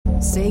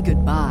Say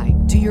goodbye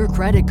to your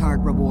credit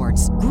card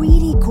rewards.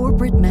 Greedy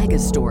corporate mega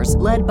stores,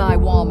 led by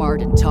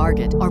Walmart and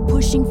Target, are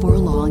pushing for a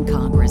law in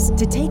Congress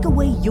to take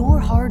away your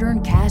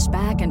hard-earned cash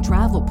back and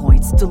travel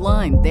points to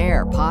line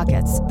their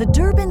pockets. The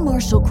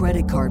Durbin-Marshall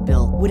credit card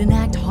bill would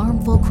enact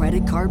harmful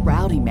credit card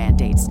routing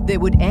mandates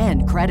that would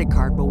end credit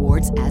card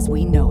rewards as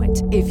we know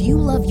it. If you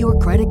love your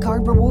credit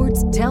card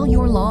rewards, tell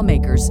your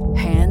lawmakers,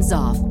 hands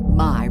off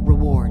my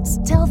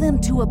rewards. Tell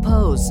them to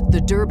oppose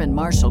the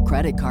Durbin-Marshall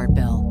credit card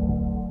bill.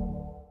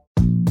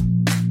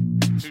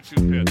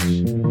 2-2 pitch.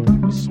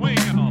 Swing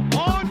and a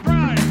long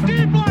drive.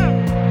 Deep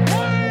left.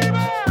 Way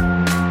back.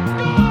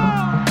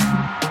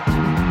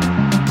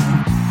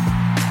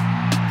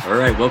 All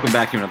right, welcome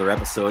back to another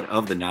episode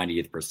of the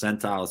 90th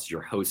Percentile. It's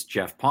your host,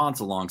 Jeff Ponce.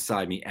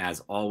 Alongside me, as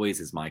always,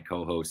 is my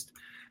co-host,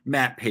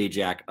 Matt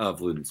Pajak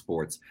of Luton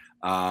Sports.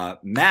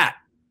 Matt,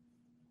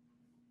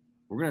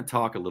 we're going to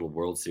talk a little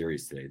World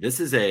Series today. This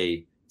is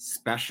a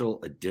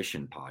special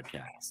edition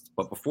podcast.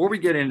 But before we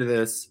get into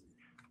this,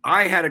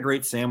 I had a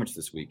great sandwich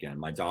this weekend.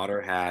 My daughter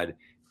had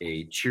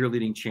a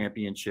cheerleading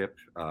championship,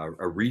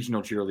 a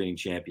regional cheerleading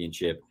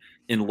championship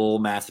in Lowell,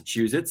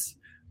 Massachusetts.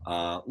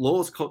 Lowell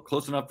is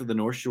close enough to the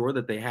North Shore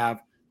that they have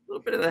a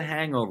little bit of the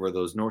hangover of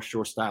those North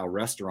Shore style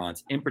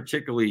restaurants, in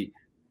particularly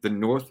the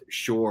North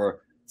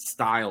Shore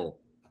style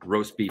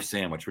roast beef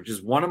sandwich, which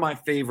is one of my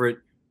favorite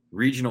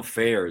regional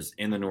fairs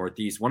in the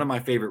Northeast, one of my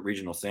favorite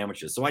regional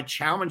sandwiches. So I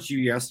challenged you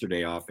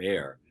yesterday off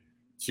air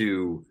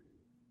to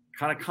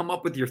kind of come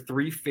up with your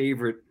three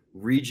favorite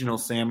regional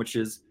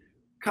sandwiches,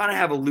 kind of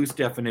have a loose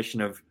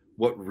definition of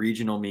what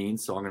regional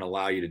means. So I'm going to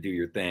allow you to do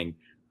your thing.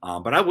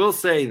 But I will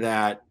say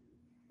that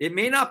it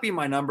may not be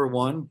my number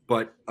one,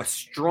 but a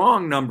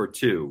strong number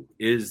two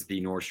is the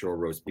North Shore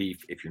roast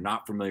beef. If you're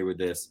not familiar with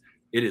this,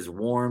 it is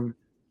warm,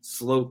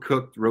 slow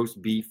cooked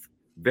roast beef,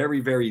 very,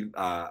 very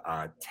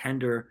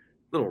tender,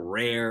 a little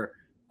rare.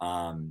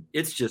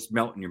 It's just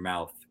melt in your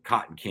mouth,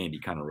 cotton candy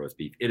kind of roast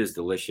beef. It is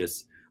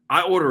delicious.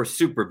 I order a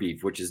super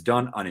beef, which is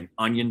done on an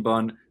onion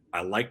bun.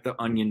 I like the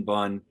onion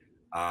bun.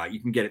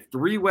 You can get it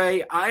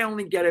three-way. I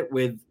only get it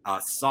with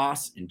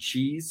sauce and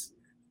cheese.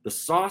 The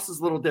sauce is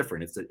a little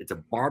different. It's a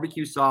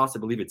barbecue sauce. I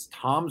believe it's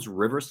Tom's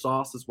River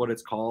sauce is what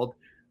it's called.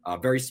 A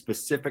very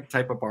specific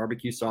type of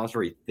barbecue sauce,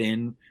 very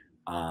thin,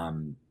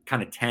 kind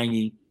of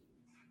tangy.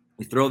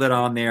 You throw that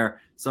on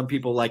there. Some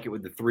people like it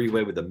with the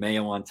three-way with the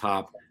mayo on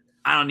top.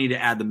 I don't need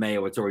to add the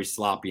mayo. It's already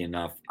sloppy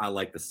enough. I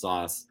like the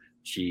sauce,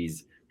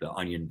 cheese, the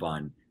onion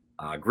bun.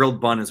 Grilled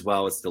bun as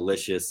well. It's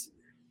delicious.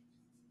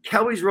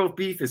 Kelly's roast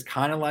beef is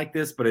kind of like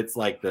this, but it's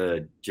like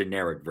the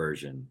generic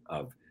version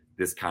of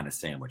this kind of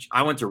sandwich.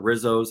 I went to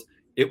Rizzo's.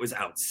 It was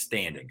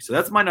outstanding. So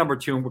that's my number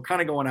two. And we're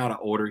kind of going out of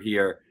order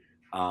here.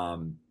 We're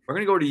going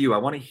to go to you. I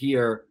want to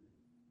hear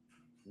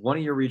one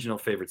of your regional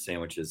favorite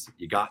sandwiches.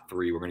 You got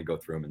three. We're going to go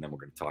through them, and then we're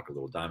going to talk a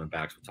little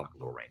Diamondbacks. We'll talk a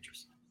little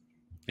Rangers.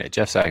 Yeah,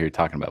 Jeff's out here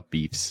talking about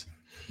beefs.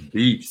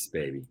 Beefs,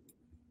 baby.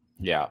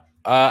 Yeah.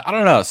 I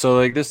don't know. So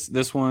like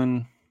this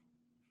one,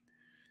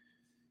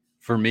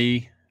 for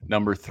me,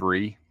 number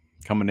three,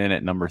 coming in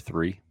at number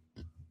three,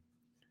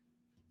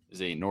 is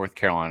a North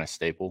Carolina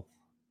staple,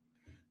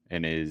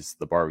 and is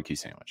the barbecue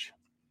sandwich.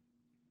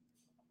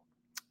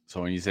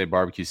 So when you say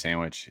barbecue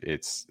sandwich,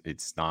 it's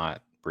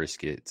not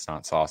brisket, it's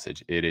not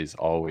sausage. It is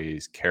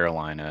always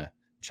Carolina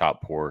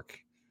chopped pork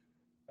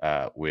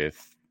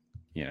with,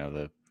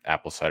 the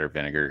apple cider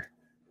vinegar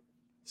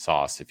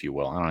sauce, if you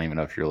will. I don't even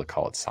know if you really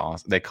call it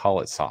sauce. They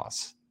call it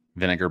sauce,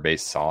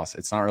 vinegar-based sauce.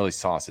 It's not really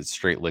sauce. It's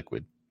straight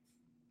liquid.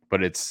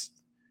 But it's,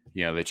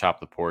 they chop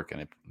the pork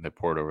and they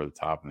pour it over the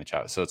top and they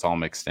chop it. So it's all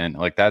mixed in.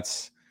 Like that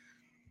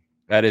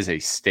is a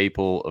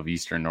staple of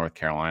Eastern North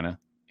Carolina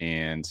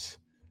and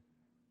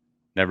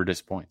never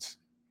disappoints.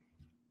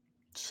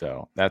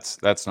 So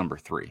that's number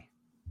three.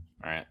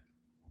 All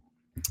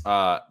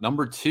right.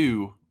 Number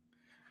two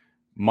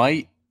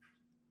might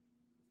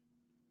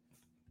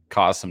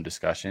cause some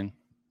discussion.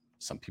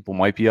 Some people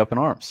might be up in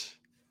arms.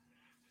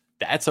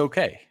 That's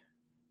okay.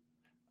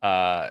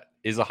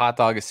 Is a hot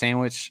dog a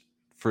sandwich?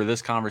 For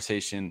this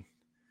conversation,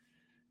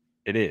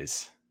 it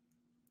is.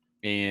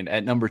 And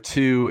at number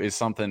two is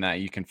something that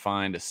you can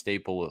find a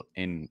staple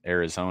in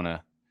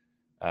Arizona,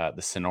 the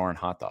Sonoran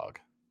hot dog.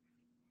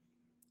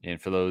 And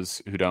for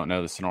those who don't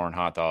know the Sonoran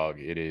hot dog,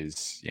 it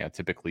is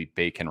typically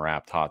bacon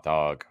wrapped hot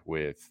dog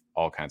with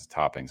all kinds of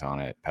toppings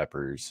on it,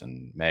 peppers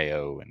and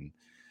mayo and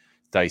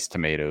diced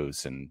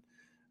tomatoes. And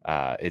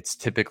it's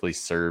typically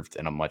served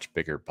in a much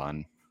bigger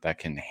bun that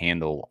can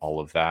handle all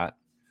of that.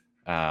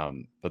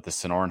 But the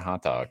Sonoran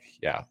hot dog,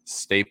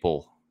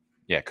 staple.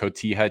 Yeah,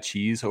 cotija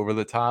cheese over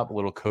the top, a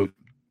little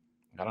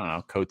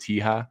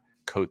cotija,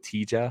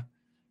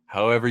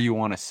 however you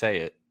want to say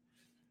it.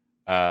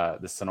 The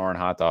Sonoran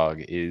hot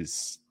dog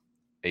is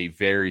a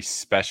very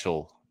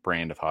special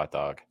brand of hot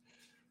dog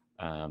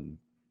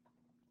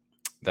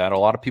that a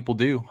lot of people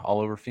do all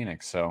over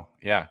Phoenix. So,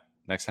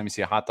 next time you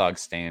see a hot dog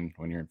stand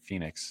when you're in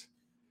Phoenix,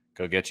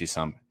 go get you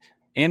some.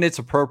 And it's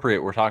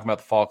appropriate. We're talking about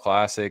the Fall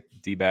Classic.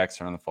 D-backs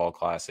are on the Fall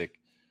Classic.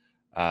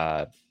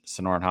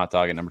 Sonoran hot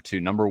dog at number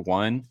two. Number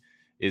one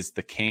is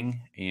the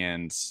King.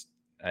 And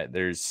I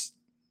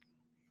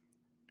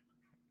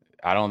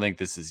don't think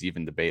this is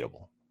even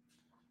debatable.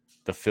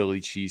 The Philly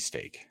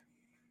cheesesteak.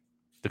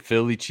 The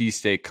Philly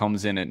cheesesteak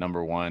comes in at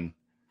number one.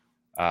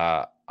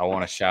 I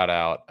want to shout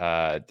out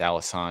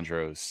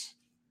D'Alessandro's.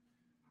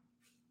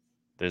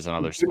 There's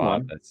another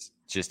spot that's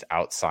just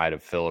outside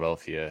of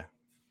Philadelphia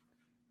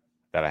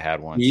that I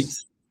had once.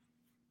 Eats.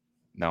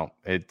 No,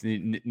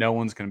 no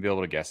one's going to be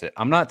able to guess it.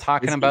 I'm not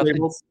talking about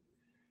this.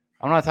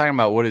 I'm not talking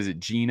about what is it,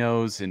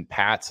 Geno's and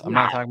Pat's. I'm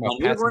not talking about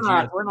Pat's and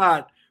Geno's.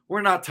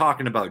 We're not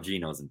talking about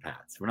Geno's and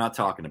Pat's. We're not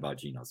talking about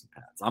Geno's and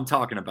Pat's. I'm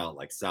talking about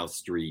like South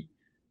Street.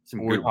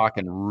 We're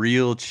talking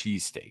real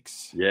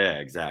cheesesteaks. Yeah,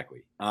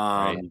 exactly.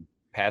 Right?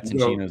 Pat's and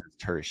Geno's is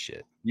tourist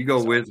shit. You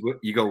go Whiz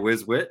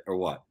Wit or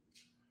what?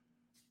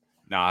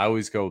 No, I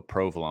always go with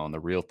provolone, the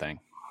real thing.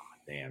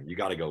 Damn, you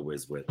got to go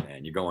Whiz Wit,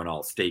 man. You're going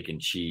all steak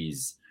and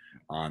cheese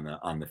on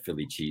the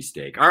Philly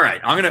cheesesteak. All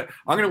right, I'm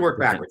gonna work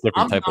backwards.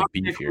 Different type of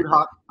beef here.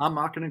 I'm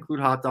not gonna include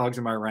hot dogs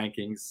in my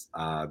rankings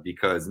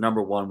because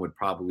number one would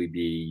probably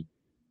be,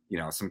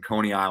 some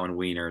Coney Island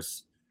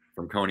wieners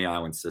from Coney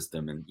Island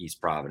System in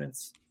East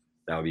Providence.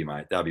 That would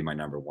be my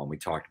number one. We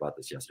talked about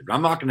this yesterday, but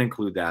I'm not gonna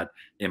include that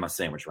in my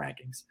sandwich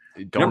rankings.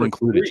 Don't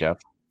include it, Jeff.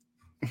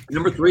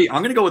 Number three,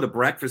 I'm gonna go with a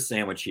breakfast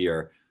sandwich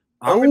here.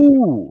 I'm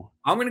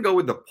gonna go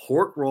with the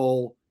pork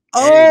roll,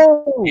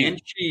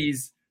 and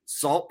cheese.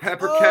 Salt,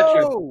 pepper,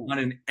 ketchup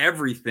on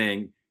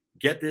everything.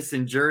 Get this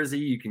in Jersey.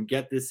 You can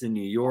get this in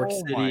New York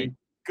City. My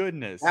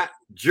goodness.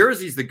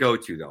 Jersey's the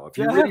go-to, though. If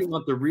you really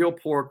want the real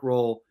pork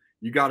roll,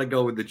 you got to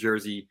go with the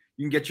Jersey.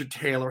 You can get your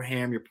Taylor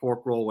ham, your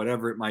pork roll,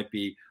 whatever it might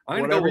be.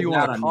 Whatever you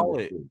want to call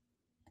it.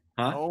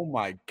 Huh? Oh,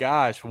 my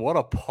gosh. What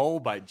a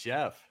poll by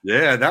Jeff.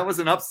 Yeah, that was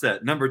an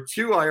upset. Number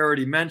two, I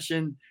already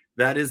mentioned.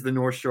 That is the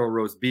North Shore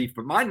roast beef.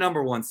 But my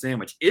number one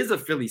sandwich is a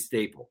Philly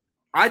staple.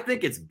 I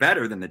think it's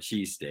better than the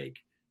cheesesteak.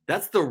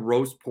 That's the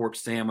roast pork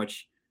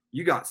sandwich.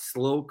 You got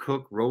slow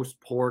cooked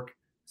roast pork,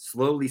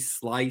 slowly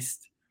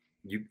sliced.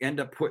 You end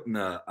up putting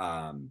the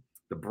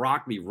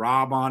broccoli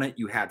rabe on it.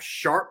 You have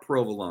sharp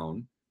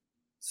provolone,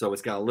 so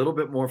it's got a little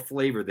bit more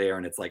flavor there,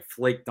 and it's like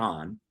flaked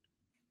on.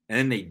 And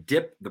then they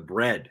dip the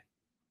bread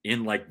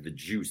in like the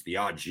juice, the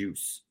odd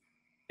juice,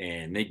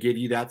 and they give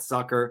you that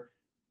sucker.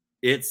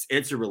 It's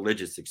a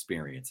religious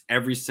experience.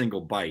 Every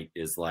single bite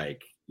is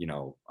like,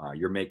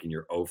 you're making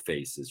your O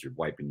face as you're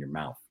wiping your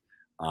mouth.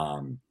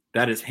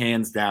 That is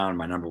hands down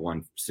my number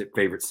one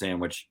favorite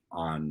sandwich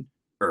on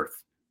earth.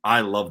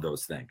 I love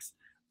those things.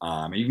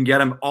 You can get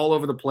them all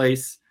over the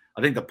place.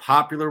 I think the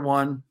popular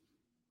one,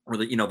 or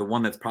the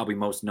one that's probably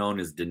most known,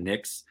 is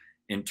DeNick's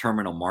in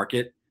Terminal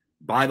Market.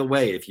 By the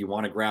way, if you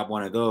want to grab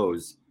one of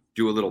those,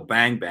 do a little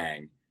bang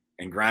bang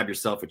and grab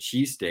yourself a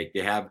cheesesteak.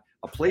 They have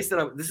a place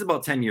this is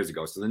about 10 years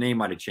ago, so the name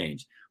might have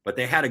changed, but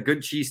they had a good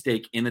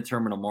cheesesteak in the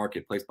Terminal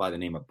Market, place by the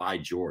name of By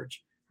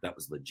George. That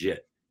was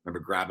legit. Remember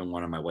grabbing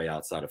one on my way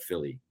outside of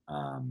Philly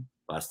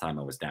last time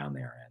I was down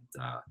there.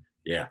 And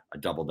I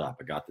doubled up.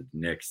 I got the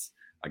DeNick's.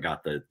 I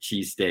got the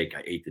cheesesteak.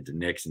 I ate the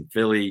DeNick's in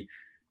Philly,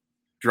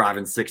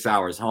 driving 6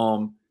 hours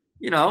home.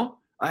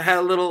 I had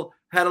a little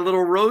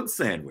road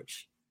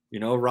sandwich,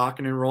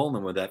 rocking and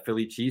rolling with that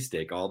Philly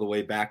cheesesteak all the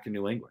way back to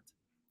New England,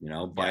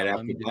 bite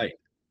after bite.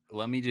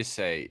 Let me just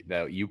say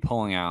that you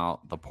pulling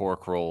out the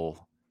pork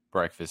roll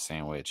breakfast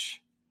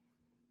sandwich,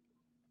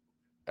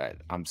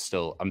 I'm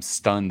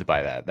stunned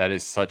by that. That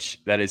is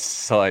such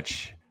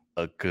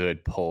a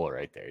good pull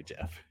right there,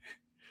 Jeff.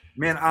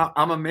 Man,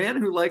 I'm a man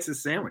who likes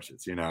his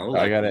sandwiches,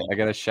 I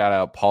gotta shout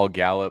out Paul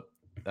Gallup,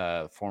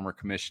 former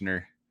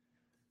commissioner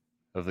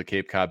of the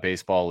Cape Cod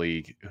Baseball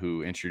League,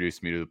 who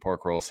introduced me to the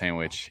pork roll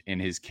sandwich in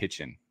his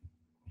kitchen.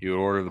 He would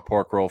order the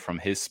pork roll from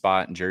his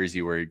spot in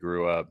Jersey where he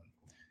grew up,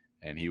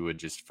 and he would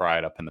just fry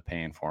it up in the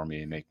pan for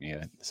me and make me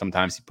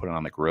sometimes he put it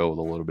on the grill with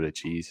a little bit of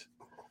cheese.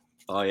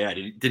 Oh yeah.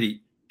 Did he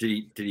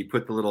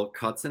put the little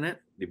cuts in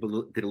it? Did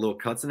a little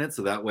cuts in it,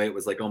 so that way it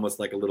was like almost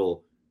like a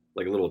little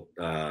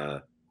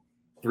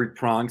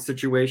 3-prong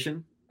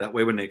situation. That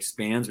way when it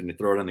expands, when you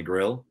throw it on the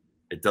grill,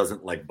 it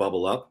doesn't like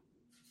bubble up.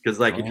 Because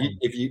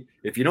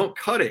if you don't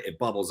cut it, it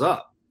bubbles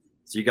up.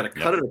 So you got to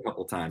cut it a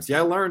couple times. See,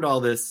 I learned all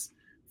this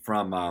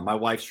from my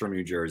wife's from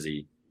New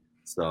Jersey.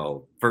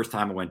 So first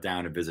time I went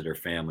down to visit her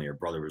family, her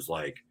brother was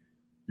like,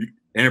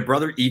 and her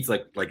brother eats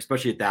like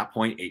especially at that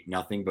point, ate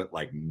nothing but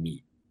like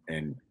meat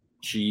and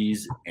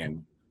cheese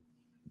and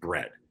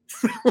bread.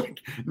 Like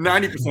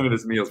 90% of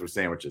his meals were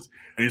sandwiches.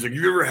 And he's like,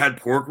 "You ever had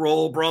pork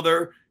roll,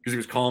 brother?" Because he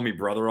was calling me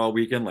brother all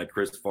weekend, like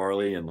Chris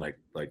Farley and like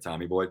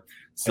Tommy Boy.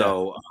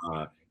 So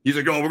he's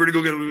like, "Oh, we're gonna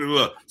go get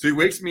it." So he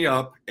wakes me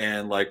up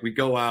and like we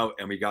go out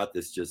and we got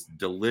this just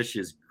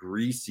delicious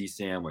greasy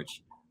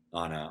sandwich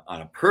on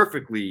a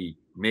perfectly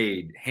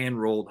made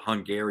hand rolled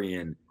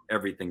Hungarian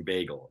everything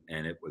bagel,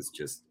 and it was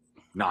just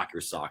knock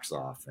your socks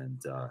off. And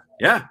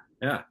I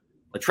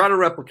try to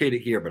replicate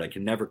it here, but I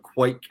can never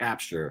quite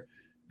capture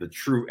the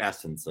true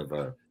essence of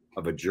a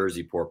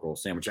Jersey pork roll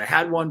sandwich. I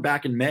had one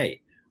back in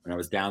May when I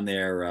was down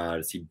there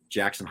to see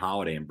Jackson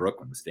Holiday in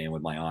Brooklyn. I was staying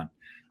with my aunt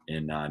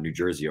in New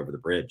Jersey over the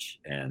bridge,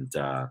 and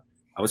I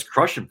was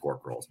crushing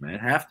pork rolls,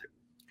 man. I have to.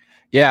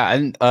 Yeah,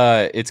 and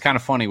it's kind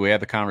of funny. We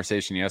had the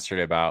conversation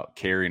yesterday about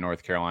Cary,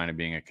 North Carolina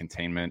being a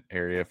containment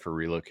area for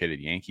relocated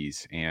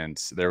Yankees. And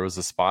there was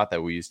a spot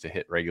that we used to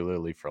hit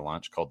regularly for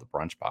lunch called the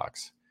Brunch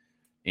Box.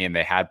 And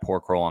they had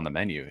pork roll on the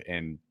menu.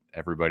 And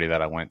everybody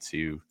that I went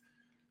to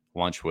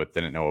lunch with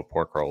didn't know what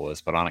pork roll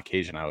was, but on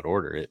occasion I would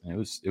order it. And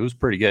it was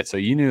pretty good. So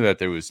you knew that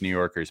there was New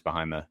Yorkers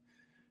behind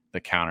the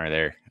counter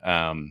there.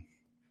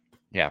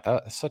 Yeah,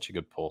 that's such a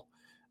good pull.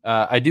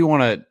 I do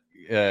want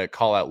to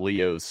call out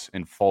Leo's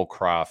in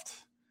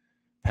Fulcroft,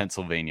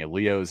 Pennsylvania.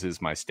 Leo's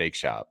is my steak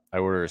shop. I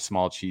order a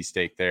small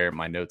cheesesteak there.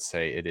 My notes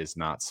say it is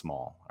not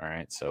small. All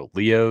right. So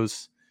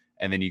Leo's,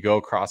 and then you go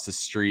across the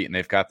street and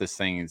they've got this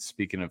thing. And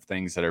speaking of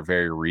things that are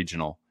very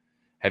regional,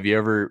 have you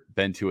ever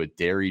been to a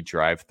dairy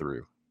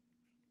drive-through?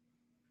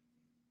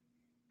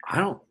 I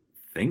don't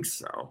think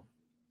so.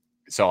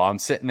 So I'm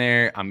sitting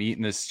there, I'm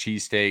eating this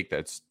cheesesteak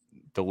that's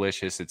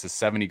delicious. It's a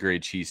 70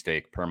 grade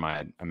cheesesteak per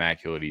my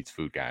Immaculate Eats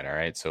food guide. All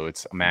right. So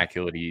it's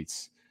Immaculate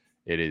Eats.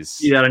 It is.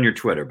 See that on your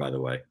Twitter, by the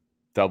way.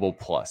 Double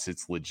plus.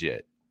 It's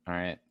legit. All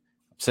right.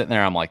 I'm sitting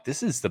there. I'm like,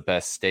 this is the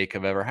best steak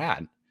I've ever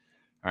had.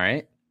 All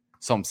right.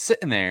 So I'm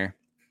sitting there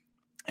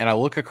and I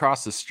look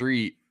across the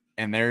street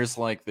and there's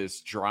like this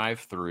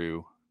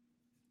drive-through,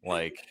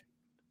 like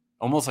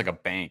almost like a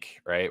bank,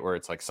 right? Where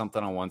it's like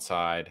something on one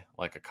side,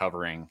 like a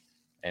covering,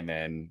 and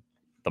then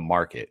the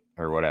market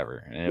or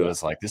whatever. And it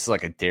was like, this is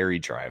like a dairy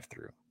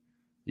drive-through.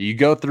 You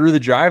go through the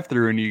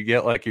drive-through and you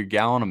get like your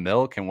gallon of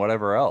milk and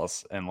whatever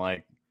else. And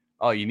like,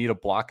 oh, you need a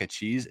block of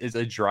cheese. It's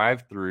a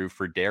drive-through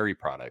for dairy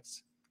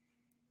products.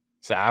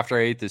 So after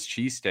I ate this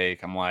cheesesteak,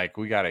 I'm like,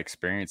 we got to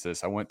experience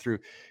this. I went through,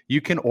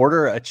 you can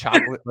order a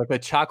chocolate, like a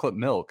chocolate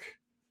milk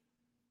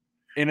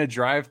in a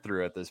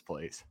drive-through at this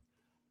place.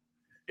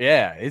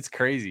 Yeah, it's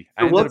crazy.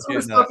 So what sort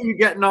of stuff are you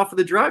getting off of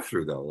the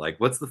drive-through though? Like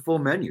what's the full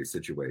menu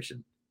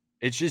situation?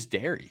 It's just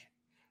dairy.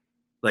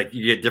 Like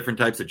you get different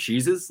types of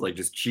cheeses, like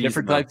just cheese.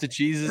 Different types of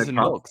cheeses and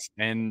milks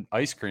and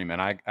ice cream.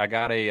 And I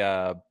got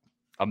a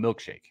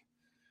milkshake.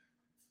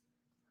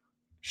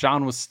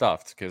 Sean was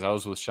stuffed because I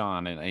was with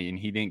Sean and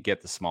he didn't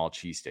get the small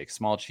cheesesteak.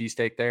 Small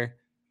cheesesteak there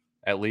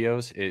at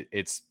Leo's,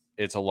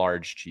 it's a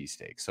large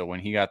cheesesteak. So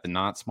when he got the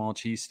not small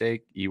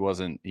cheesesteak, he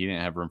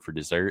didn't have room for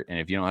dessert. And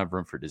if you don't have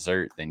room for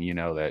dessert, then you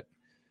know that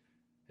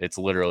it's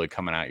literally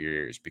coming out your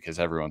ears because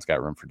everyone's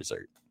got room for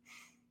dessert.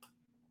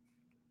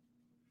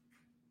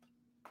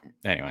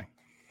 Anyway,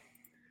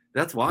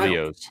 that's wild.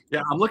 Leo's.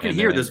 Yeah, I'm looking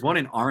here. There's one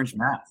in Orange,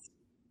 Mass.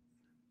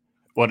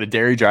 What, a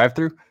dairy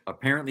drive-through?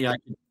 Apparently,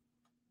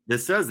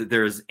 this says that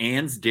there's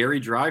Ann's Dairy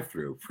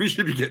Drive-Through. We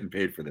should be getting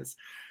paid for this.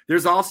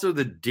 There's also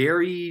the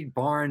Dairy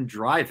Barn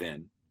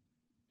Drive-In,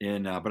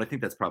 but I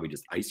think that's probably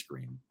just ice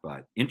cream.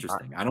 But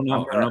interesting. I don't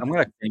know. I'm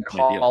going to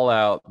call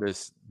out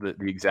the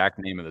exact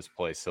name of this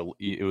place. So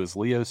it was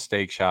Leo's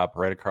Steak Shop.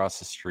 Right across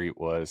the street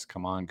was,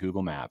 come on,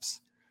 Google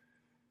Maps.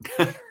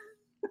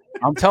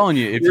 I'm telling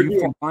you, if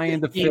you fly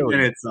into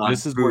Philly,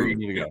 this is where you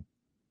need to go.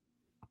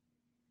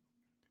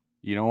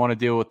 You don't want to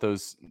deal with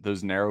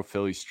those narrow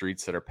Philly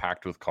streets that are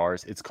packed with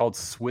cars. It's called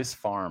Swiss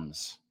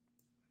Farms.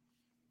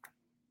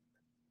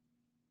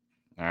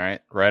 All right.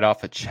 Right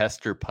off of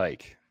Chester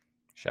Pike.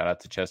 Shout out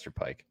to Chester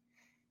Pike.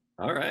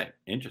 All right.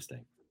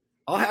 Interesting.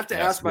 I'll have to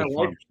ask my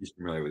wife if she's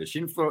familiar with it.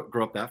 She didn't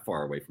grow up that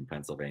far away from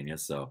Pennsylvania,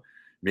 so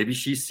maybe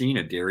she's seen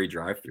a dairy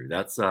drive-through.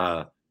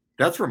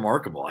 That's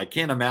remarkable. I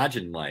can't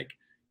imagine like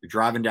you're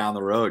driving down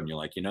the road and you're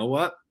like, you know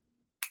what?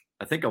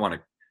 I think I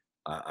want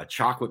a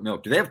chocolate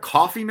milk. Do they have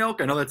coffee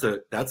milk? I know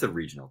that's a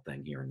regional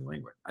thing here in New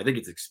England. I think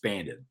it's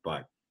expanded,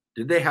 but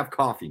did they have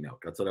coffee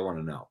milk? That's what I want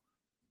to know.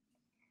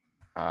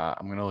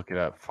 I'm going to look it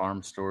up.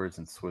 Farm stores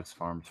and Swiss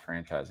Farms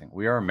franchising.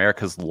 We are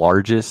America's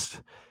largest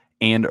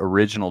and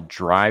original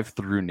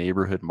drive-through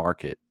neighborhood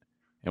market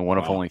and one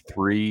of only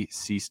 3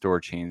 C-store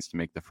chains to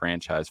make the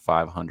franchise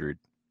 500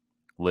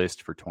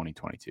 list for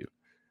 2022.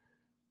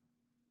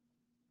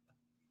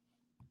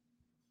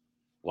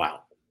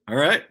 Wow. All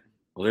right.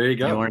 Well, there you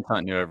go. You learn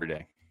something new every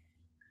day.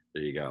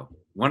 There you go.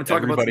 Want to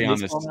talk everybody about on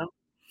this? Now?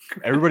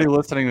 Everybody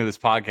listening to this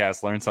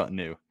podcast learn something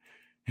new.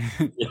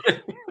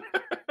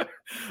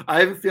 I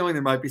have a feeling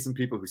there might be some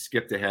people who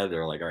skipped ahead.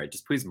 They're like, all right,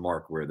 just please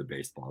mark where the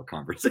baseball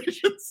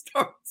conversation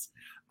starts.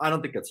 I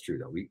don't think that's true,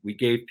 though. We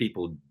gave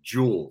people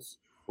jewels.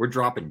 We're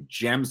dropping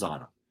gems on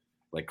them.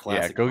 Like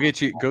classic.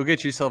 Yeah, go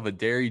get yourself a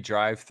dairy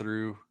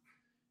drive-through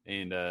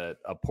and a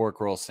pork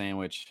roll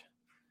sandwich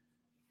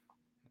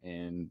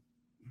and,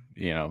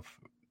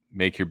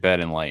 make your bed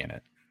and lay in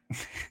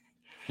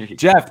it.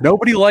 Jeff,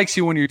 nobody likes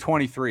you when you're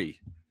 23.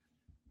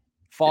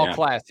 Fall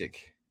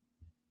classic.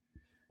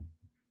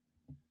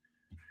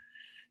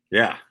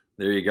 Yeah,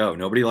 there you go.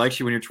 Nobody likes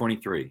you when you're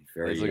 23.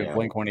 It's like a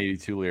Blink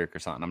 182 lyric or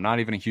something. I'm not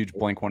even a huge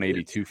Blink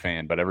 182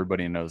 fan, but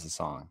everybody knows the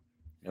song.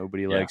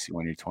 Nobody likes you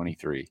when you're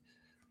 23.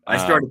 I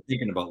started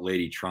thinking about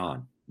Lady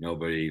Tron.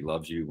 Nobody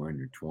loves you when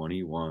you're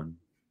 21.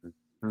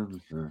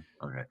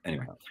 Okay.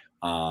 Anyway.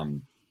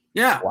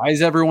 Yeah. Why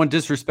is everyone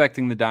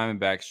disrespecting the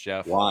Diamondbacks,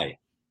 Jeff? Why?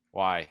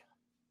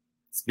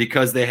 It's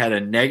because they had a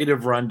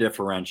negative run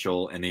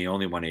differential and they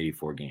only won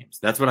 84 games.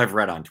 That's what I've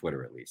read on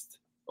Twitter, at least,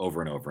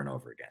 over and over and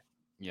over again.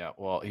 Yeah,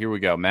 well, here we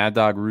go. Mad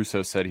Dog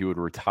Russo said he would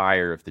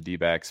retire if the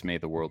D-backs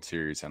made the World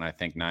Series, and I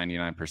think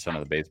 99% of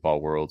the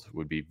baseball world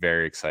would be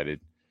very excited.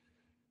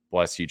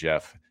 Bless you,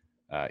 Jeff.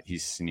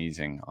 He's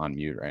sneezing on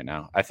mute right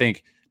now. I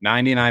think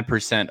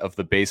 99% of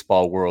the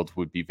baseball world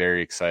would be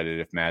very excited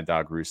if Mad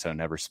Dog Russo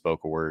never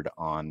spoke a word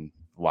on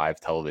live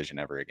television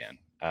ever again.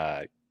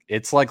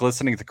 It's like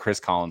listening to Chris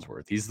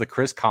Collinsworth. He's the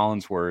Chris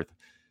Collinsworth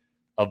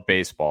of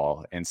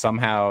baseball, and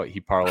somehow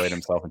he parlayed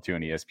himself into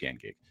an ESPN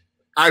gig.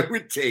 I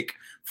would take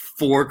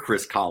 4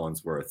 Chris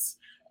Collinsworths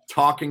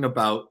talking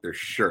about their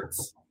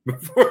shirts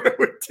before I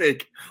would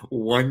take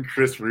 1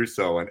 Chris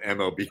Russo on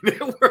MLB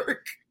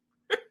Network.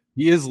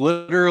 He is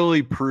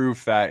literally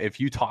proof that if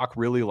you talk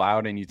really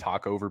loud and you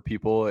talk over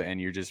people and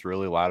you're just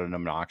really loud and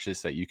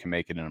obnoxious, that you can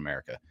make it in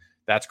America.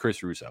 That's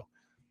Chris Russo.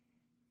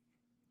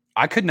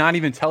 I could not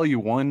even tell you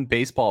one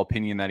baseball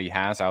opinion that he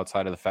has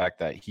outside of the fact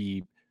that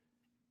he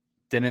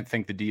didn't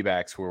think the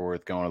D-backs were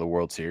worth going to the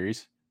World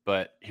Series.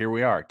 But here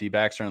we are.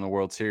 D-backs are in the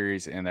World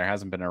Series, and there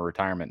hasn't been a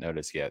retirement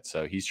notice yet.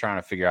 So he's trying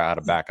to figure out how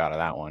to back out of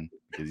that one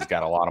because he's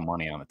got a lot of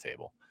money on the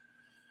table.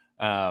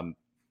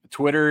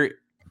 Twitter,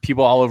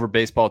 people all over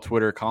baseball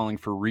Twitter calling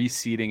for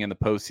reseeding in the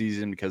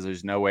postseason because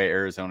there's no way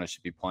Arizona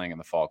should be playing in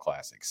the Fall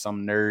Classic.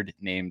 Some nerd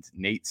named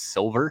Nate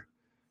Silver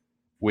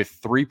with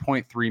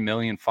 3.3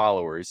 million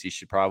followers, he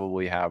should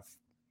probably have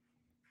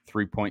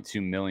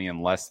 3.2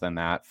 million less than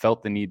that,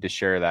 felt the need to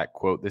share that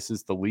quote. This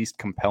is the least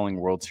compelling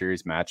World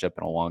Series matchup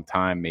in a long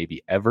time,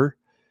 maybe ever.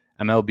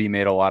 MLB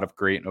made a lot of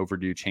great and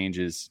overdue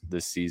changes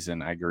this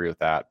season. I agree with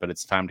that, but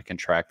it's time to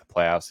contract the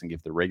playoffs and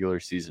give the regular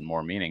season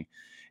more meaning.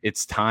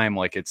 It's time,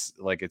 like it's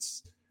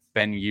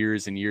been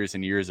years and years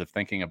and years of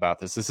thinking about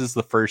this. This is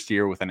the first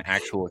year with an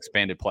actual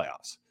expanded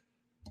playoffs.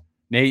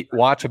 Nate,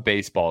 watch a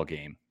baseball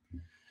game.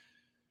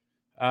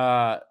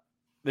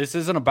 This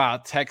isn't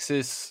about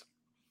Texas.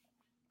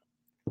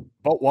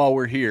 But while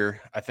we're here,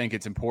 I think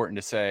it's important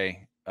to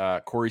say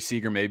Corey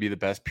Seager may be the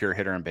best pure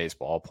hitter in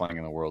baseball playing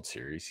in the World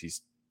Series.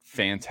 He's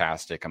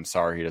fantastic. I'm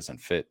sorry he doesn't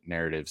fit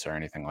narratives or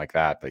anything like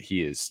that, but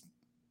he is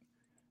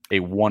a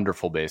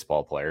wonderful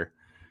baseball player.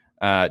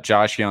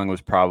 Josh Young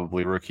was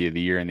probably Rookie of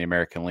the Year in the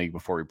American League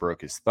before he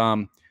broke his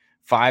thumb.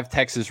 5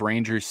 Texas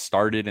Rangers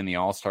started in the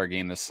All-Star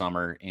game this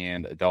summer,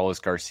 and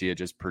Adolis Garcia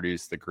just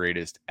produced the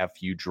greatest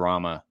FU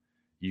drama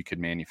you could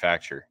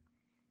manufacture.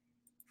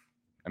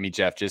 I mean,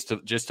 Jeff, just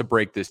to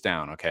break this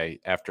down,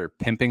 okay? After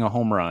pimping a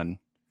home run,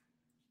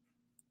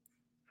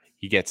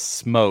 he gets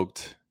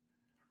smoked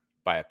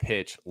by a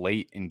pitch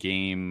late in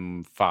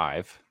Game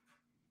 5.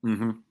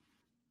 Mm-hmm.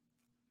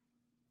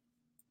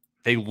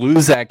 They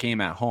lose that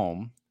game at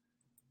home.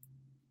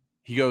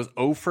 He goes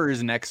 0 for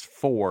his next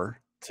 4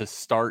 to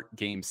start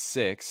Game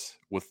 6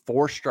 with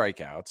 4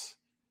 strikeouts.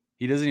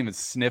 He doesn't even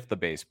sniff the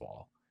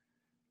baseball.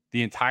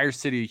 The entire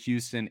city of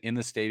Houston in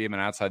the stadium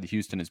and outside the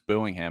Houston is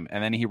booing him.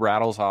 And then he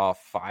rattles off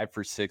 5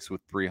 for 6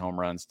 with 3 home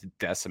runs to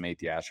decimate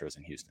the Astros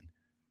in Houston.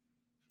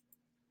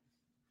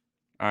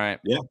 All right.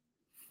 Yeah.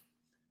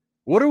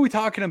 What are we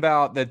talking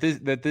about that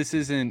this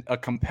isn't a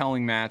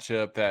compelling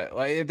matchup?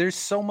 That there's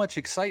so much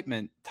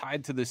excitement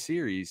tied to the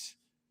series.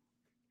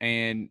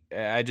 And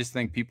I just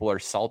think people are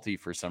salty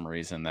for some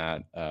reason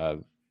that,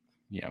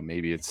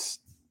 maybe it's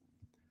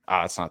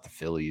not the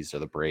Phillies or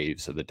the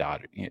Braves or the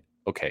Dodgers.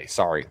 Okay,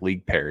 sorry,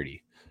 league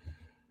parity.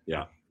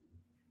 Yeah.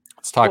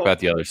 Let's talk about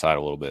the other side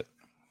a little bit.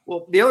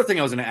 Well, the other thing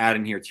I was going to add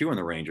in here, too, on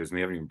the Rangers, and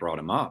we haven't even brought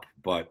him up,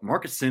 but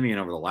Marcus Semien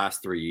over the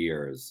last 3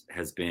 years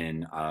has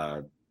been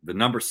the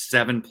number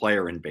 7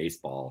 player in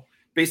baseball.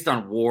 Based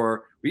on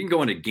WAR, we can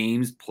go into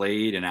games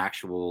played and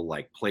actual,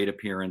 plate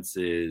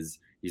appearances.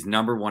 He's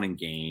number 1 in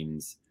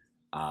games.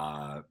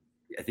 I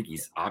think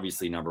he's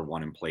obviously number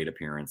 1 in plate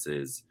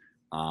appearances.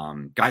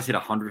 Guy's hit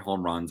 100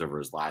 home runs over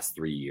his last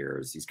 3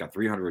 years. He's got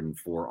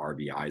 304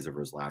 RBIs over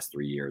his last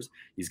 3 years.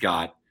 He's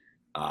got,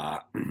 I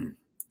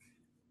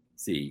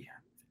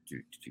think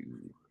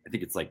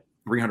it's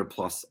 300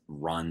 plus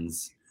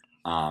runs.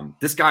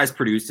 This guy's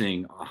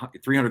producing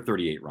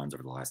 338 runs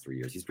over the last 3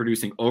 years. He's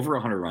producing over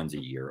 100 runs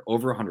a year,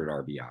 over 100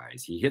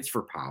 RBIs. He hits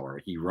for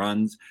power. He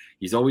runs.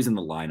 He's always in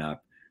the lineup.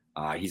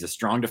 He's a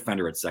strong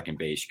defender at second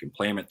base. You can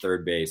play him at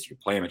third base. You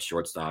can play him at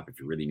shortstop if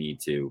you really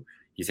need to.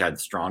 He's had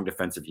strong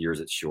defensive years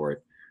at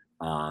short.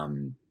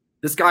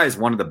 This guy is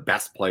one of the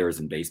best players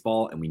in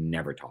baseball, and we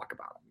never talk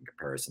about him in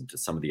comparison to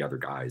some of the other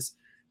guys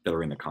that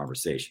are in the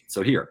conversation.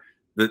 So here,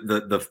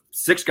 the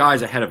 6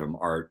 guys ahead of him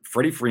are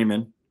Freddie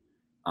Freeman,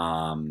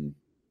 Mookie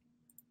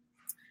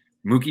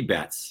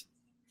Betts.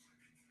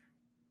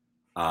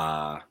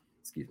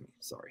 Excuse me.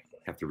 Sorry. I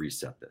have to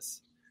reset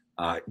this.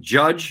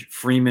 Judge,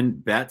 Freeman,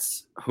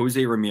 Betts,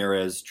 Jose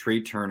Ramirez,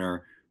 Trey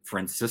Turner,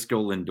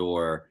 Francisco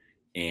Lindor,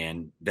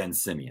 and then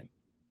Semien.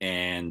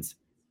 And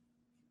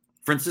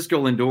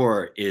Francisco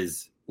Lindor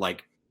is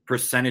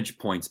percentage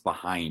points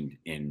behind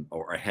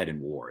or ahead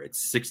in WAR.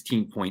 It's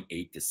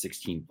 16.8 to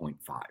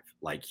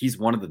 16.5. He's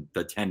one of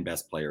the 10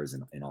 best players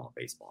in all of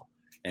baseball.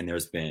 And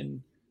there's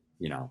been,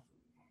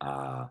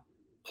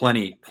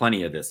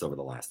 plenty of this over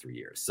the last 3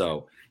 years.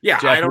 So yeah,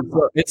 Jeff, I don't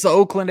know. It's the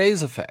Oakland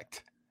A's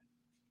effect.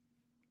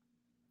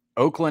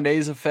 Oakland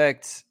A's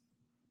effect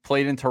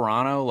played in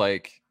Toronto.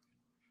 Like,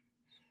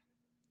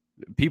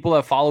 people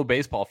that follow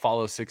baseball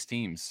follow 6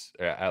 teams,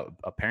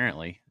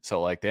 apparently.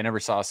 So, like, they never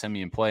saw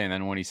Semien play. And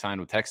then when he signed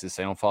with Texas,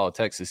 they don't follow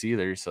Texas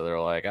either. So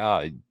they're like,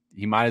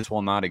 he might as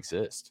well not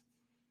exist.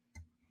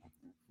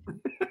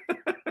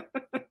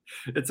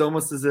 It's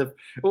almost as if,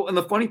 well, and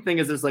the funny thing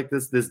is there's like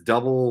this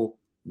double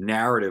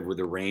narrative with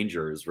the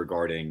Rangers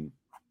regarding,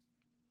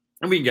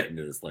 and we can get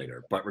into this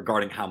later, but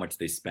regarding how much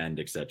they spend,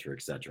 et cetera,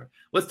 et cetera.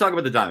 Let's talk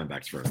about the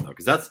Diamondbacks first, though,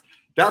 because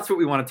that's what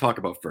we want to talk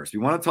about first. We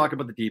want to talk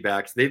about the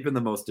D-backs. They've been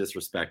the most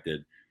disrespected.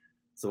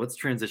 So let's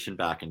transition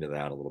back into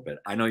that a little bit.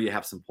 I know you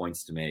have some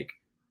points to make.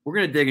 We're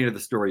going to dig into the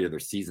story of their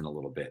season a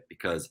little bit,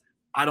 because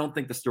I don't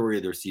think the story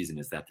of their season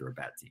is that they're a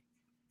bad team.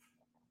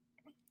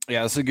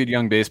 Yeah, it's a good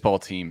young baseball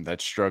team that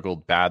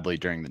struggled badly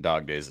during the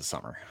dog days of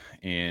summer.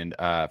 And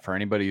for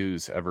anybody who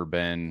has ever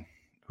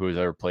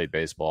played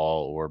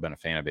baseball or been a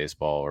fan of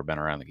baseball or been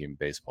around the game of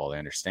baseball, they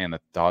understand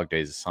that the dog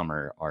days of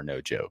summer are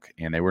no joke.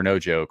 And they were no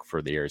joke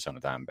for the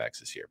Arizona Diamondbacks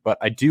this year. But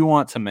I do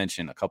want to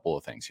mention a couple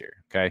of things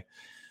here, okay?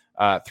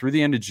 Through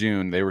the end of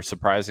June, they were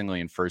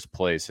surprisingly in first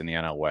place in the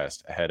NL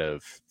West, ahead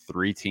of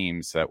 3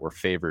 teams that were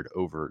favored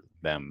over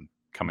them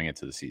coming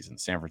into the season: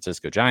 San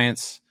Francisco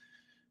Giants,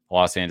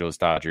 Los Angeles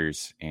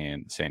Dodgers,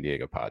 and San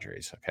Diego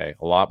Padres. Okay.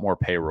 A lot more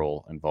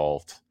payroll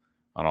involved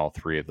on all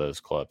 3 of those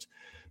clubs.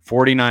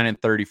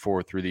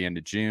 49-34 through the end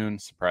of June,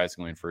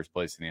 surprisingly in first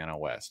place in the NL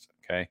West.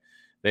 Okay.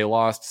 They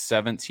lost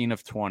 17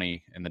 of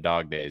 20 in the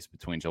dog days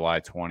between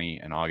July 20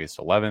 and August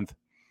 11th.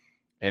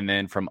 And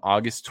then from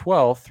August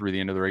 12th through the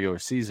end of the regular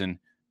season,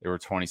 they were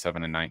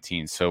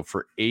 27-19. So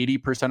for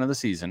 80% of the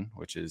season,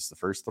 which is the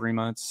first 3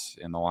 months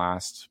in the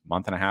last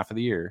month and a half of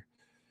the year,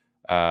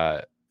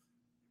 they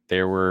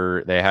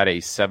had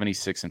a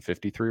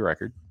 76-53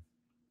 record,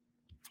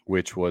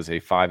 which was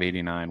a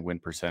 .589 win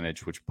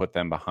percentage, which put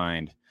them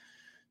behind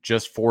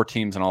just 4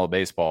 teams in all of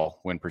baseball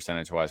win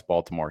percentage wise: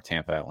 Baltimore,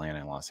 Tampa, Atlanta,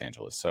 and Los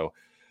Angeles. So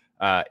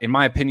in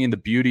my opinion, the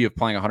beauty of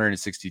playing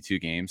 162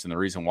 games, and the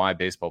reason why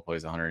baseball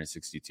plays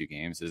 162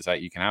 games, is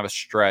that you can have a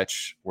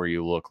stretch where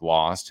you look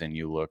lost and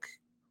you look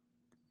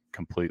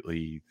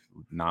completely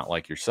not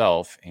like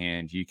yourself,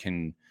 and you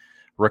can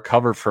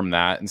recover from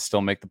that and still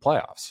make the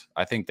playoffs.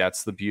 I think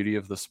that's the beauty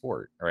of the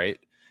sport, right?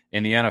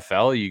 In the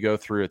NFL, you go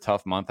through a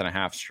tough month and a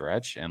half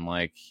stretch, and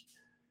like,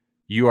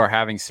 you are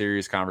having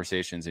serious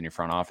conversations in your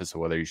front office of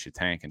whether you should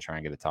tank and try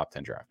and get a top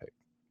 10 draft pick.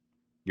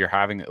 You're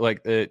having,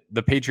 like, the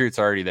Patriots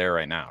are already there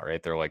right now,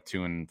 right? They're like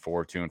 2-4,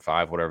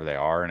 2-5, whatever they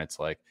are. And it's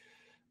like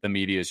the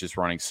media is just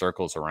running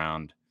circles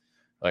around,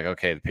 like,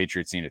 okay, the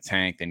Patriots need a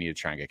tank. They need to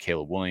try and get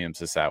Caleb Williams,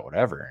 this, that,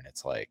 whatever. And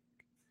it's like,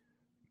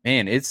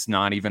 man, it's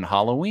not even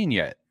Halloween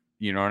yet.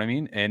 You know what I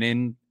mean?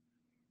 And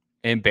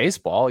in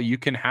baseball, you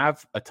can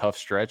have a tough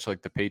stretch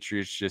like the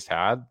Patriots just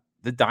had.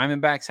 The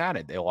Diamondbacks had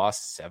it. They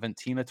lost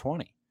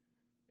 17-20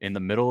 in the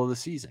middle of the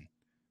season.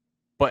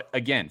 But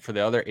again, for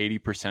the other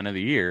 80% of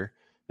the year,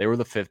 they were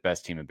the 5th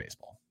best team in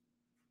baseball.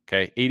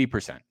 Okay,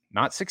 80%,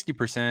 not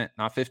 60%,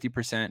 not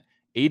 50%,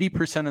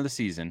 80% of the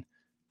season,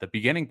 the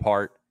beginning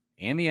part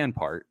and the end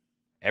part,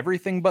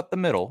 everything but the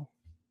middle,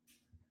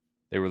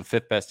 they were the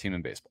 5th best team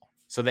in baseball.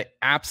 So they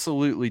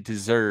absolutely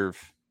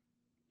deserve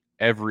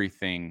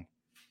everything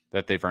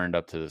that they've earned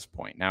up to this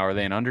point. Now, are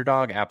they an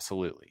underdog?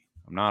 Absolutely.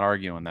 I'm not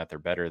arguing that they're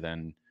better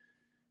than,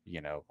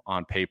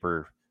 on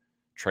paper,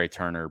 Trey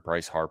Turner,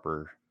 Bryce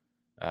Harper,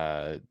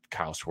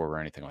 Kyle Schwarber, or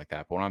anything like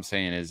that. But what I'm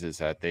saying is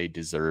that they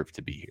deserve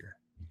to be here.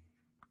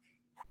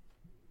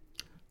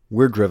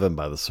 We're driven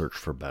by the search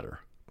for better.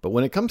 But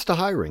when it comes to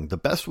hiring, the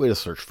best way to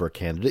search for a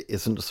candidate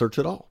isn't to search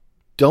at all.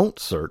 Don't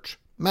search,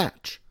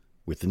 match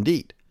with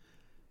Indeed.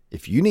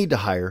 If you need to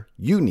hire,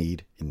 you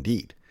need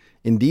Indeed.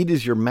 Indeed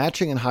is your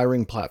matching and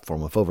hiring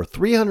platform with over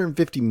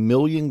 350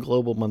 million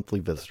global monthly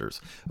visitors,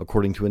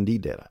 according to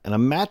Indeed data, and a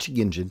matching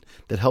engine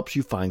that helps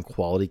you find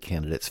quality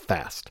candidates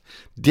fast.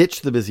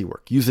 Ditch the busy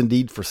work. Use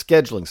Indeed for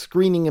scheduling,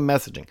 screening, and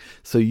messaging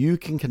so you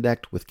can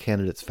connect with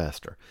candidates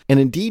faster. And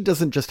Indeed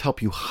doesn't just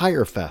help you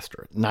hire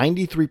faster.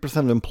 93%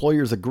 of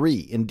employers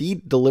agree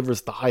Indeed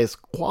delivers the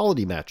highest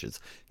quality matches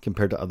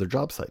compared to other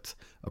job sites,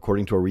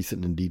 according to a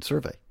recent Indeed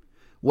survey.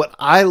 What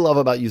I love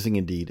about using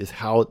Indeed is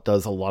how it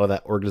does a lot of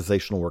that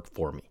organizational work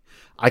for me.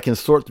 I can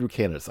sort through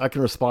candidates. I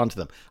can respond to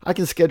them. I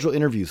can schedule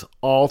interviews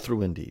all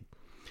through Indeed.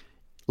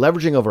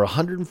 Leveraging over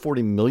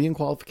 140 million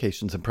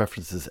qualifications and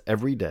preferences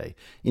every day,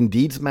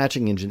 Indeed's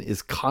matching engine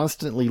is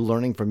constantly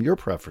learning from your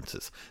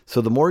preferences. So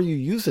the more you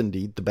use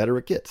Indeed, the better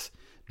it gets.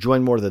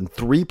 Join more than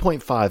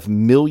 3.5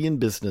 million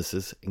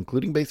businesses,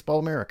 including Baseball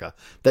America,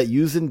 that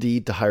use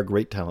Indeed to hire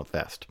great talent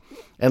fast.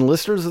 And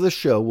listeners of this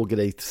show will get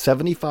a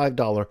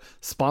 $75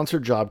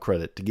 sponsored job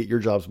credit to get your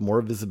jobs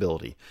more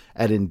visibility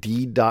at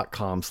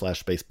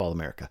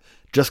Indeed.com/BaseballAmerica.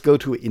 Just go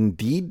to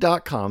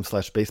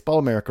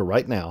Indeed.com/BaseballAmerica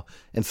right now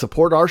and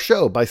support our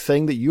show by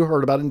saying that you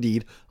heard about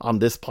Indeed on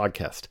this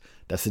podcast.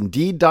 That's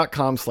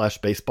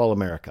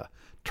Indeed.com/BaseballAmerica.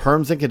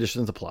 Terms and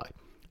conditions apply.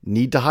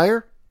 Need to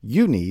hire?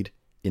 You need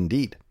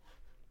Indeed.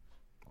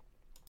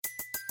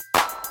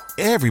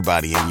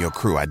 Everybody in your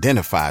crew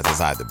identifies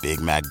as either Big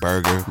Mac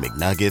Burger,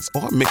 McNuggets,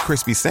 or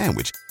McCrispy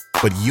Sandwich.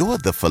 But you're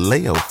the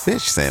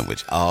Filet-O-Fish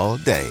Sandwich all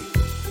day.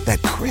 That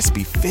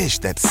crispy fish,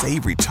 that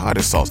savory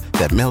tartar sauce,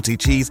 that melty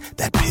cheese,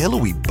 that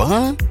pillowy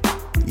bun.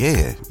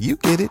 Yeah, you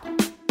get it.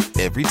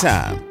 Every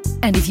time.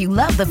 And if you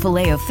love the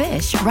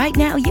Filet-O-Fish, right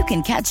now you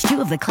can catch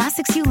 2 of the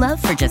classics you love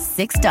for just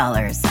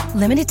 $6.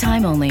 Limited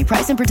time only.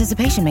 Price and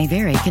participation may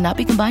vary. Cannot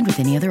be combined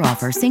with any other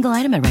offer. Single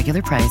item at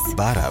regular price.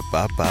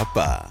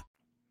 Ba-da-ba-ba-ba.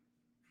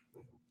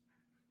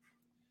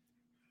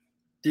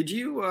 Did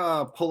you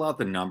pull out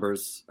the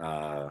numbers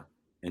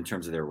in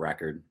terms of their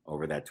record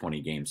over that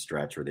 20-game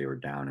stretch where they were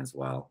down as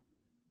well,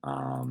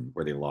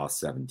 where they lost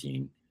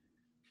 17?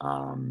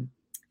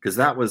 Because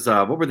that was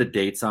what were the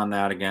dates on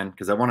that again?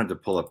 Because I wanted to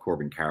pull up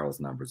Corbin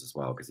Carroll's numbers as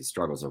well because he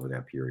struggles over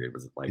that period.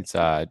 Was it like it's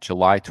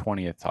July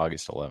 20th to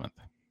August 11th?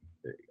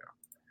 There you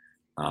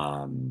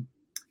go.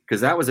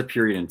 Because that was a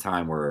period in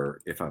time where,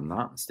 if I'm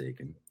not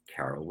mistaken,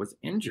 Carroll was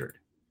injured.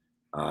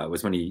 It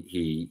was when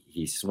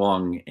he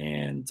swung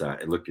and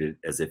it looked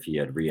as if he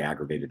had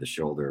re-aggravated the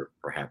shoulder.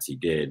 Perhaps he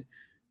did,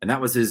 and that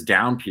was his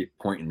down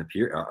point in the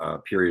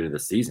period of the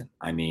season.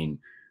 I mean,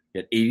 he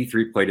had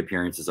 83 plate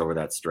appearances over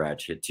that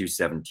stretch, hit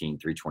 217,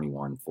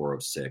 321,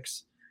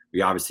 406.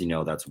 We obviously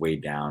know that's way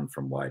down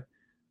from what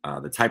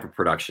the type of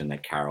production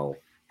that Carroll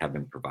had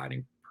been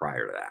providing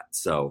prior to that.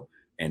 So,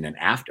 and then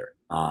after.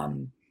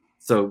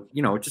 So,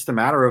 it's just a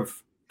matter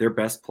of their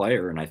best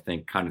player, and I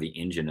think kind of the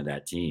engine of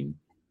that team.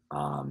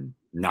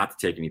 Not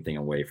to take anything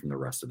away from the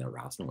rest of their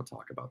roster, and we'll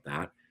talk about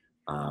that.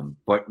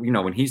 But,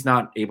 when he's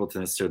not able to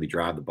necessarily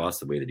drive the bus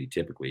the way that he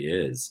typically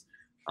is,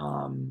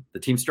 the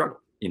team struggled.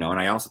 And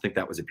I also think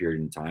that was a period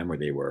in time where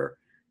they were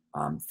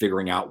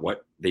figuring out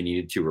what they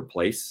needed to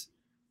replace,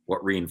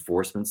 what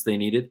reinforcements they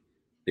needed.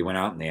 They went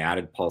out and they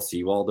added Paul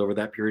Sewald over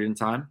that period in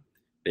time.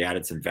 They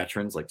added some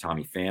veterans like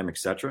Tommy Pham, et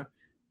cetera.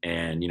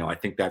 And, I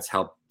think that's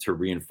helped to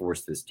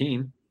reinforce this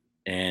team.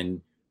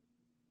 And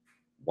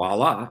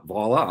voila,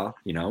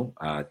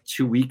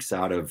 2 weeks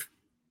out of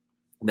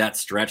that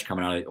stretch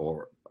coming out of,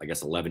 or I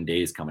guess 11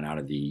 days coming out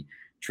of the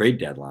trade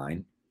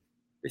deadline,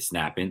 they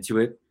snap into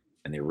it.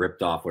 And they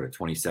ripped off a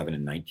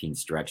 27-19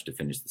 stretch to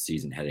finish the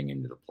season heading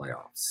into the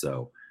playoffs.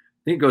 So I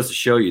think it goes to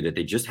show you that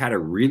they just had a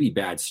really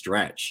bad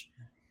stretch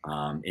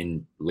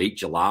in late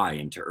July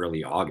into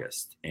early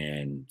August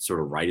and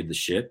sort of righted the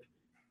ship,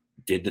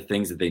 did the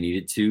things that they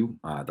needed to.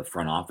 The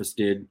front office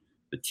did,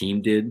 the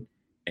team did,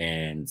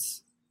 and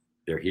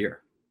they're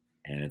here.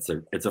 And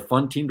it's a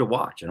fun team to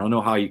watch. I don't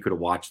know how you could have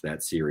watched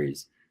that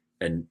series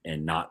and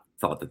not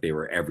thought that they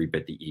were every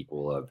bit the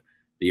equal of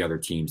the other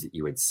teams that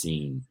you had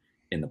seen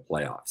in the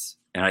playoffs.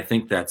 And I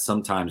think that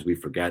sometimes we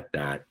forget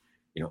that,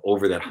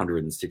 over that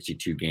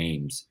 162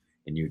 games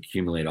and you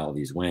accumulate all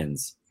these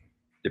wins,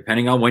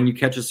 depending on when you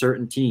catch a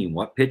certain team,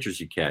 what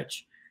pitchers you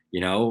catch,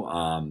 you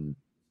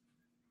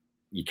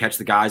catch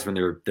the guys when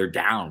they're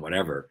down,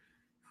 whatever,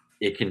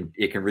 it can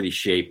really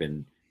shape.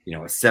 And,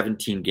 a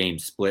 17-game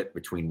split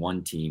between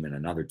one team and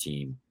another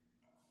team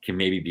can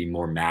maybe be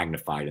more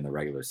magnified in the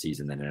regular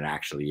season than it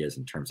actually is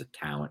in terms of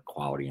talent,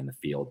 quality in the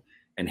field,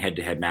 and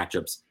head-to-head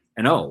matchups.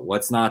 And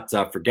let's not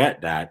forget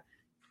that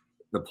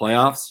the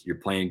playoffs, you're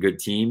playing good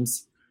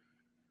teams.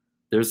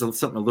 There's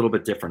something a little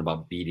bit different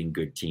about beating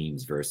good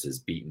teams versus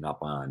beating up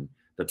on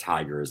the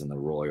Tigers and the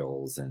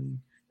Royals and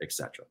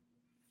etc.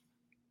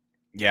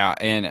 Yeah,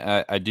 and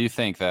I do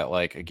think that,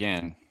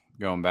 again,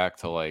 going back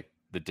to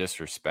the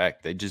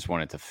disrespect, they just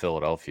went into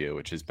Philadelphia,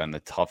 which has been the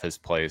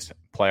toughest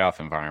playoff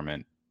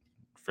environment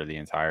for the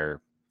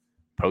entire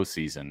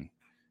postseason,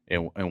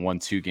 and won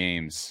 2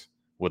 games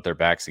with their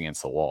backs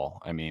against the wall.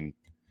 I mean,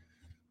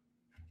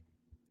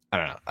 I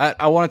don't know.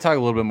 I want to talk a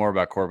little bit more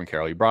about Corbin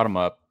Carroll. You brought him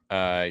up.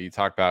 You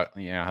talked about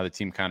how the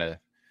team kind of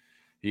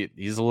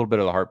he's a little bit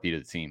of the heartbeat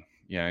of the team.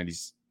 And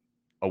he's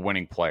a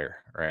winning player,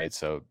 right?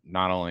 So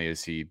not only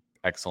is he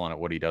excellent at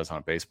what he does on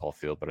a baseball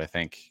field, but I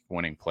think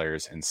winning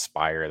players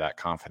inspire that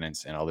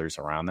confidence in others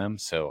around them.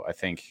 So I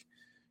think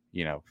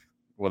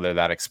whether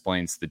that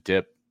explains the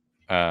dip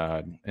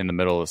in the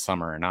middle of the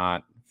summer or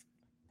not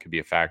could be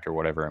a factor,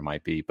 whatever it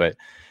might be. But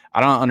I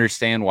don't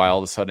understand why all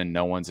of a sudden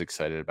no one's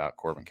excited about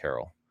Corbin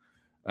Carroll.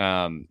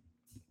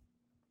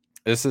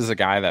 This is a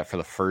guy that for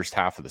the first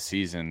half of the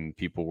season,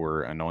 people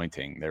were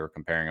anointing. They were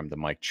comparing him to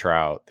Mike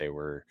Trout. They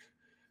were,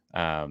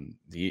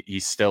 he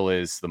still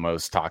is the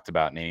most talked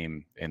about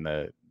name in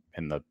the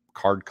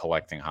card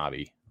collecting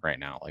hobby right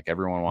now.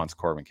 Everyone wants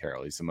Corbin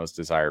Carroll. He's the most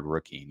desired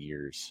rookie in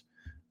years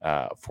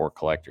for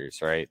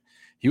collectors, right?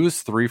 He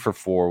was 3 for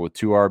 4 with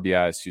 2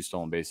 RBIs, 2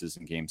 stolen bases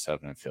in Game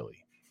 7 in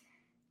Philly.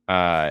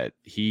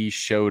 He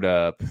showed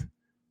up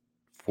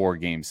for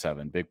Game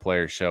 7. Big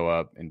players show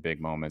up in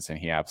big moments, and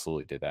he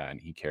absolutely did that, and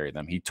he carried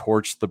them. He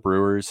torched the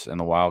Brewers in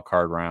the wild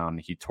card round.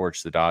 He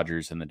torched the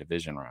Dodgers in the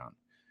division round.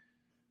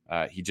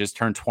 He just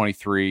turned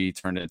 23,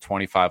 turned into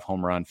 25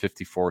 home run,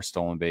 54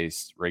 stolen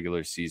base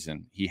regular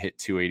season. He hit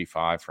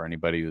 285 for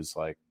anybody who's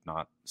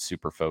not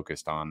super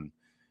focused on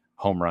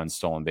home run,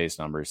 stolen base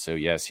numbers. So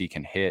yes, he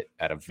can hit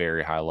at a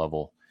very high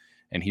level,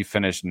 and he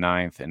finished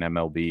 9th in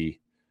MLB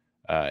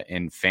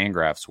in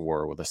Fangraphs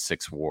WAR with a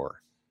 6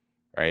 WAR,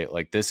 right?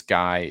 Like this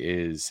guy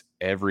is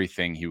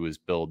everything he was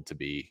billed to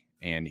be,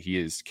 and he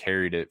has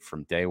carried it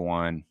from day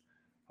one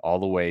all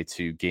the way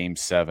to Game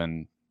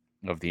 7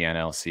 of the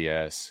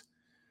NLCS.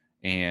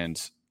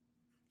 And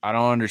I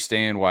don't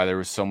understand why there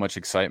was so much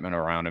excitement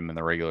around him in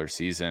the regular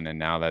season, and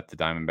now that the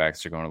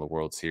Diamondbacks are going to the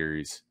World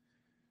Series,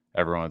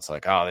 everyone's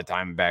like, oh, the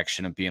Diamondbacks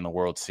shouldn't be in the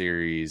World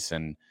Series,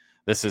 and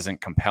this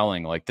isn't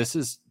compelling. Like, this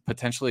is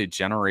potentially a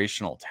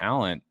generational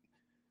talent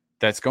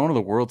that's going to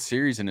the World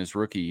Series in his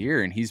rookie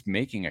year, and he's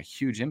making a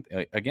huge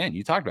impact. Again,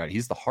 you talked about it.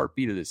 He's the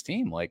heartbeat of this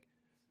team. Like,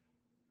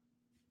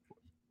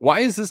 why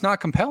is this not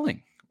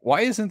compelling?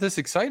 Why isn't this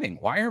exciting?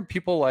 Why aren't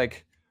people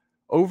like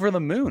over the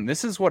moon?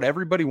 This is what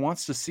everybody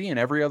wants to see in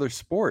every other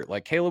sport.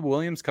 Like, Caleb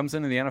Williams comes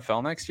into the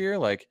NFL next year.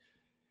 Like,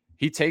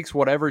 he takes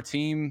whatever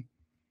team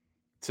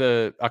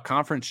to a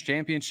conference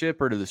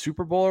championship or to the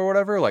Super Bowl or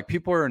whatever. Like,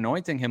 people are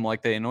anointing him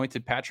like they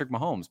anointed Patrick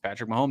Mahomes.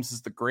 Patrick Mahomes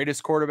is the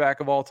greatest quarterback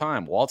of all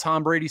time while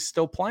Tom Brady's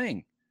still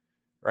playing,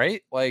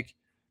 right? Like,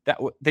 that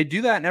they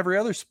do that in every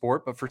other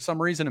sport, but for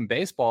some reason in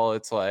baseball,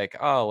 it's like,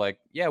 oh, like,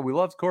 yeah, we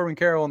loved Corbin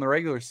Carroll in the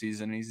regular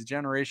season, and he's a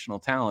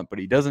generational talent, but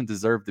he doesn't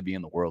deserve to be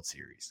in the World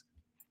Series.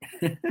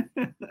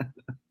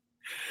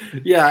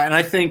 Yeah, and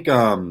I think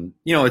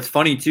it's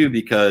funny too,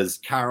 because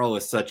Carroll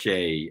is such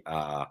a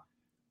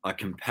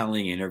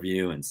compelling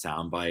interview and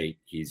soundbite.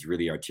 He's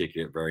really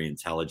articulate, very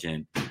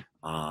intelligent,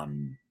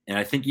 and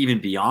I think even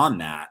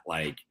beyond that,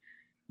 like,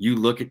 you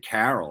look at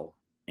Carroll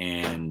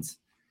and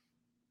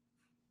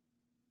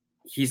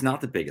he's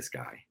not the biggest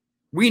guy.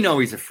 We know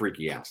he's a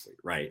freaky athlete,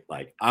 right?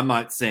 Like, I'm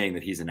not saying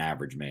that he's an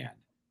average man,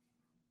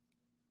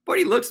 but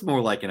he looks more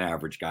like an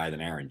average guy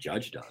than Aaron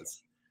Judge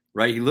does,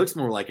 right? He looks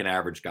more like an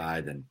average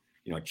guy than,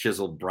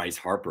 chiseled Bryce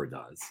Harper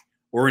does,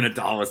 or an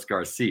Adolis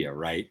Garcia,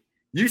 right?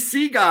 You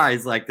see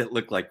guys like that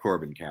look like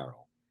Corbin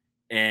Carroll.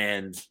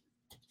 And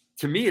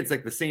to me, it's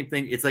like the same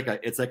thing. It's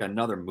like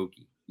another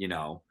Mookie,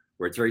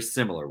 where it's very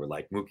similar, where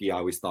like Mookie I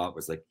always thought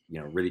was like,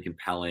 really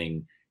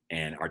compelling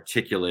and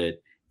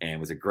articulate and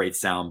was a great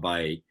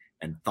soundbite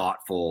and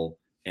thoughtful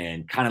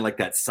and kind of like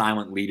that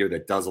silent leader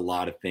that does a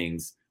lot of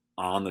things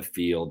on the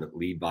field that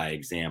lead by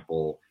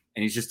example.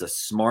 And he's just a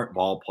smart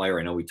ball player.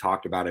 I know we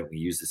talked about it. We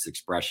use this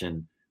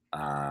expression,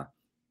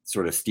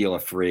 sort of steal a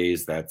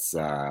phrase that's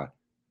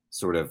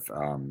sort of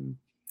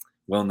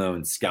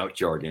well-known scout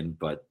jargon,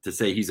 but to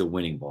say he's a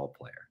winning ball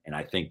player. And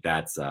I think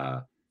that's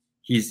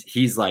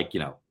he's like,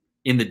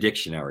 in the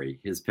dictionary,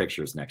 his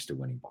picture is next to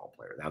winning ball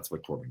player. That's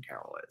what Corbin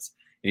Carroll is.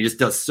 And he just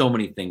does so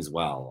many things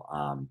well.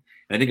 And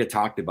I think I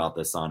talked about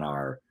this on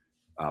our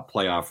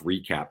playoff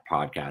recap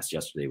podcast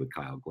yesterday with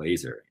Kyle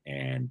Glazer.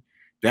 And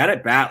that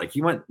at bat, like,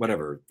 he went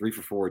 3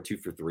 for 4, 2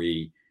 for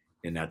 3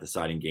 in that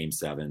deciding Game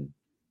 7.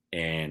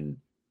 And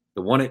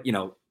the one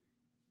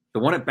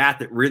at bat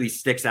that really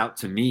sticks out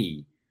to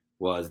me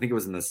was, I think it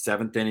was in the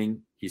 7th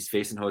inning. He's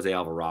facing Jose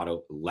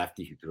Alvarado,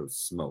 lefty who throws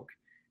smoke.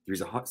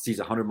 Sees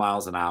 100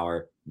 miles an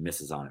hour,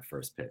 misses on it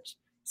first pitch.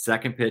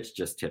 Second pitch,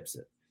 just tips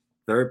it.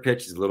 Third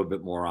pitch is a little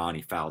bit more on,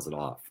 he fouls it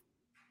off.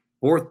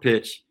 Fourth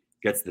pitch,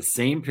 gets the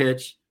same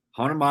pitch,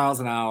 100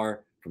 miles an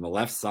hour from the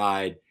left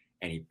side,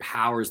 and he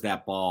powers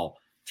that ball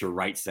to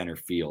right center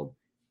field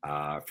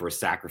for a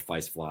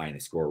sacrifice fly, and they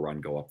score a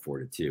run, go up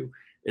 4-2.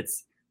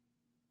 It's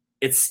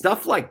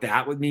stuff like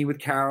that with me with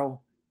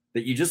Carroll,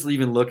 that you just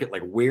even look at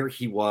like where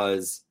he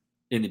was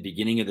in the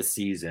beginning of the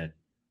season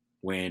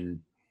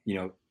when,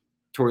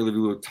 Torey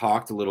Lovullo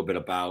talked a little bit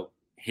about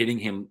hitting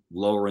him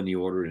lower in the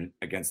order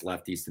against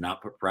lefties to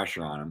not put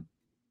pressure on him.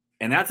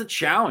 And that's a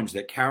challenge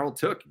that Carroll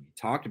took. He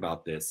talked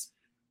about this,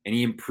 and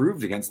he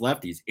improved against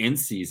lefties in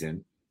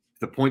season to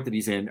the point that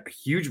he's in a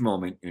huge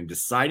moment in a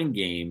deciding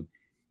game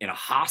in a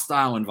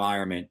hostile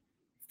environment,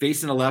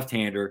 facing a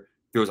left-hander,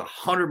 throws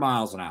 100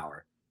 miles an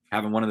hour,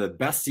 having one of the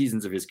best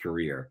seasons of his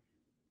career,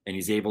 and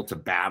he's able to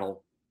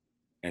battle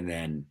and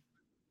then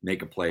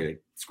make a play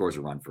that scores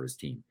a run for his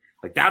team.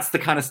 Like, that's the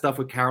kind of stuff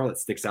with Carroll that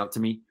sticks out to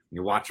me.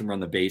 You watch him run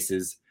the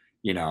bases,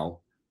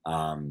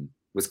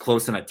 was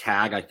close in a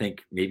tag, I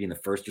think maybe in the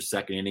first or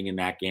second inning in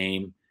that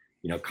game,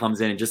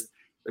 comes in and just,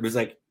 it was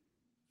like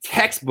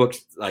textbook,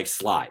 like,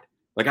 slide.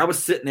 Like, I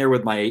was sitting there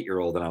with my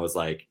 8-year-old and I was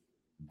like,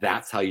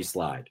 that's how you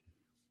slide.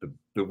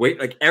 The weight,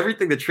 like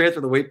everything, the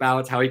transfer, the weight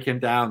balance, how he came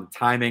down,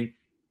 timing.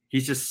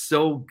 He's just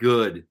so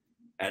good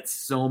at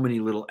so many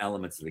little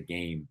elements of the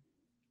game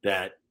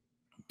that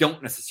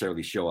don't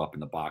necessarily show up in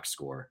the box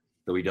score,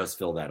 though he does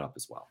fill that up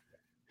as well.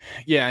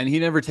 Yeah, and he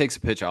never takes a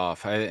pitch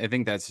off. I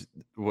think that's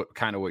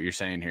what you're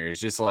saying here. It's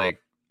just like,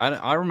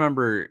 I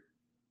remember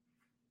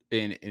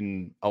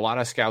in a lot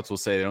of scouts will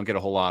say they don't get a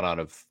whole lot out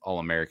of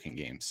All-American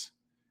games,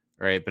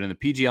 right? But in the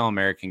PG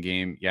All-American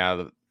game,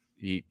 yeah,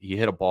 he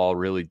hit a ball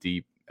really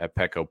deep at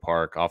Petco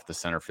Park off the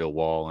center field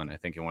wall, and I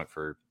think it went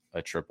for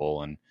a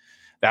triple, and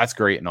that's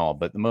great and all.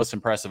 But the most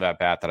impressive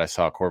at-bat that I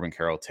saw Corbin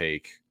Carroll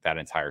take that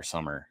entire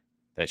summer,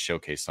 that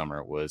showcase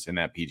summer, was in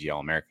that PG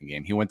All-American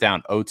game. He went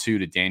down 0-2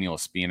 to Daniel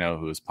Espino,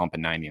 who was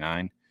pumping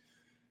 99.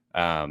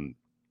 And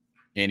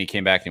he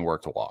came back and he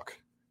worked a walk.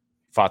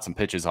 Fought some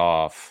pitches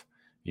off,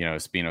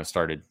 Espino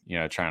started,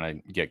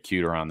 trying to get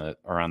cute around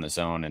the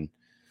zone, and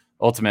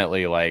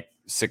ultimately, like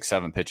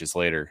 6-7 pitches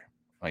later,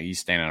 like he's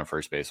standing on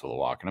first base with a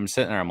walk, and I'm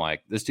sitting there, I'm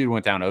like, this dude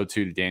went down 0-2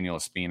 to Daniel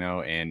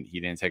Espino, and he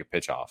didn't take a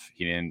pitch off.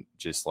 He didn't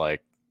just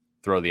like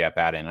throw the at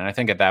bat in, and I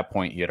think at that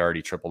point he had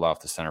already tripled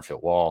off the center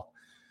field wall,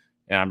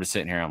 and I'm just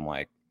sitting here, I'm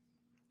like,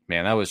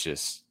 man, that was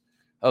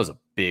a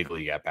big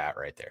league at bat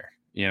right there,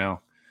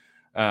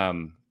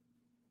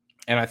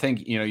 And I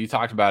think, you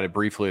talked about it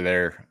briefly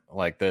there,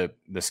 like the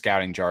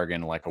scouting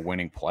jargon, like a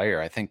winning player.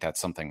 I think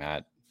that's something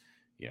that,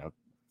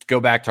 go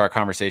back to our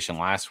conversation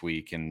last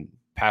week and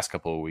past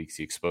couple of weeks,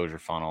 the exposure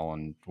funnel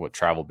and what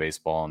travel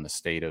baseball and the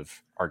state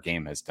of our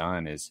game has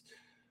done is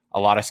a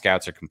lot of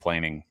scouts are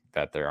complaining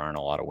that there aren't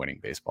a lot of winning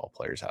baseball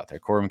players out there.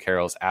 Corbin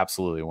Carroll is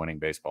absolutely a winning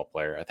baseball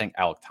player. I think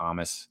Alec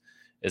Thomas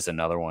is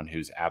another one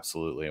who's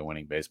absolutely a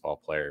winning baseball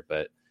player.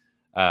 But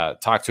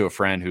talked to a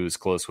friend who was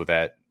close with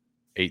that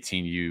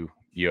 18U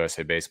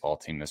USA baseball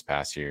team this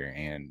past year,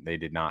 and they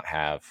did not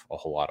have a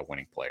whole lot of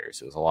winning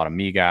players. It was a lot of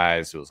me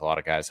guys. It was a lot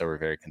of guys that were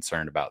very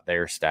concerned about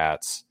their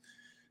stats,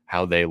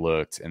 how they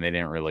looked, and they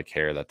didn't really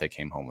care that they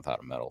came home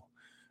without a medal.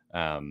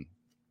 And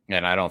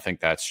I don't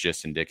think that's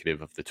just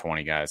indicative of the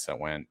 20 guys that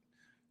went.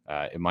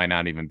 It might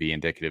not even be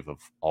indicative of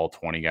all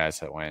 20 guys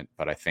that went,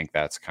 but I think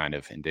that's kind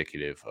of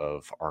indicative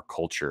of our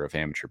culture of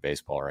amateur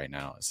baseball right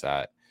now, is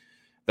that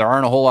there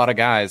aren't a whole lot of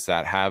guys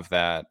that have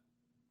that,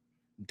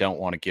 don't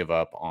want to give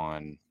up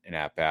on an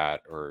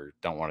at-bat or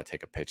don't want to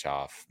take a pitch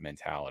off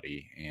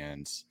mentality.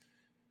 And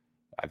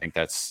I think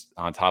that's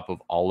on top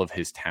of all of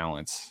his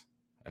talents.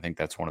 I think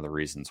that's one of the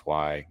reasons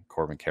why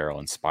Corbin Carroll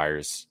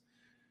inspires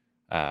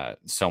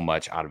so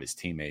much out of his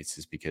teammates,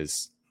 is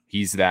because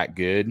he's that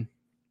good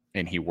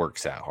and he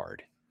works that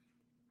hard.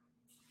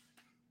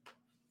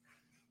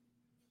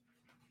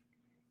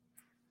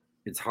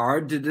 It's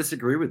hard to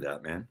disagree with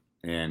that, man.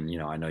 And,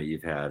 I know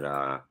you've had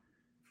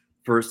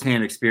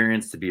firsthand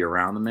experience to be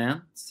around the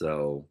man.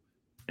 So,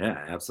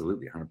 yeah,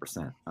 absolutely,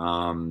 100%.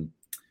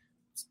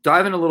 Let's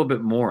dive in a little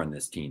bit more on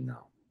this team,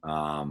 though.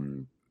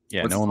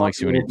 No one likes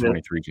you when you're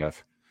 23,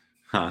 Jeff.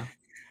 Huh?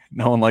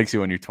 No one likes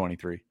you when you're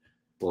 23.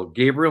 Well,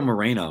 Gabriel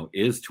Moreno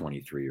is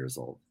 23 years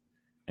old.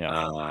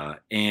 Yeah.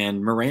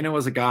 And Moreno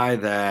was a guy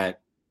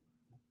that,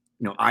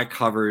 I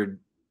covered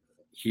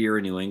here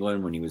in New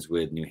England when he was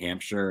with New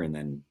Hampshire and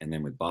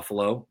then with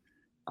Buffalo.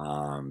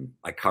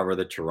 I cover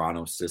the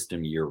Toronto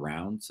system year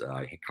round.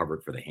 I cover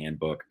it for the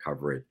handbook,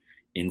 cover it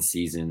in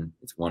season.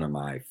 It's one of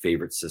my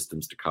favorite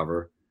systems to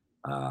cover.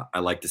 I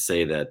like to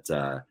say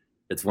that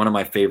it's one of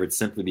my favorites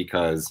simply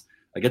because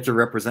I get to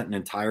represent an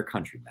entire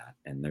country, Matt,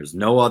 and there's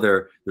no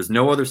other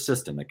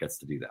system that gets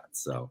to do that.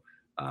 So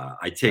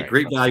I take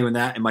great value in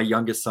that. And my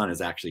youngest son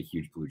is actually a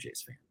huge Blue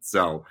Jays fan.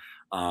 So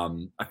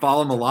I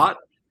follow him a lot.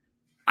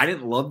 I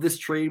didn't love this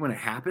trade when it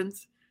happened.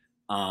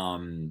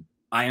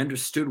 I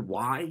understood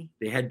why.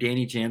 They had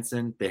Danny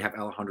Jansen. They have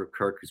Alejandro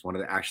Kirk, who's one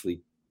of the,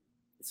 actually,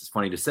 this is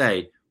funny to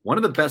say, one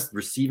of the best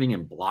receiving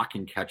and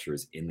blocking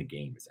catchers in the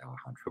game is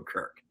Alejandro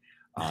Kirk.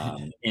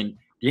 And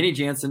Danny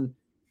Jansen,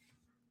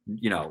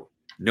 no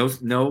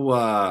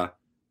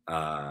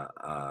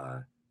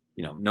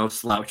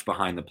slouch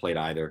behind the plate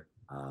either.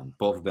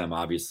 Both of them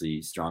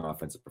obviously strong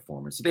offensive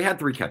performers. So they had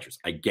three catchers.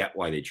 I get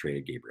why they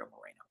traded Gabriel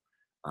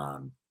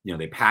Moreno.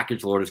 They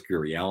packaged Lourdes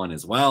Gurriel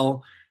as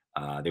well.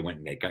 They went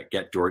and they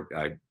get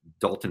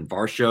Dalton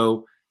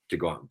Varsho to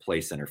go out and play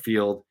center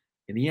field.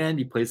 In the end,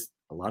 he plays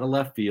a lot of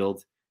left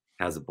field,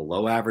 has a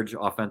below average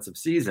offensive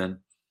season,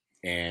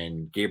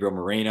 and Gabriel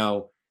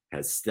Moreno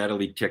has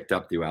steadily ticked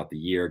up throughout the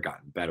year,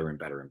 gotten better and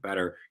better and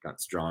better, gotten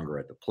stronger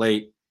at the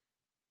plate.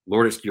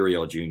 Lourdes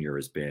Gurriel Jr.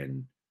 has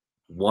been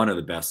one of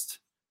the best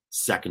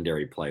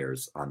secondary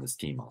players on this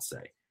team, I'll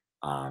say.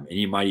 And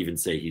you might even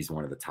say he's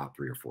one of the top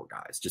 3 or 4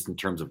 guys. Just in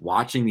terms of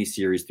watching these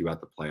series throughout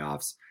the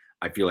playoffs,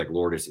 I feel like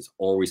Lourdes is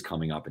always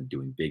coming up and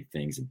doing big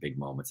things in big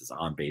moments as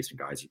on base and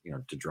guys,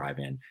 to drive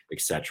in,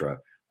 etc.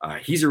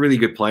 He's a really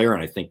good player,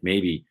 and I think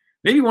maybe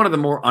one of the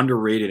more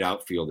underrated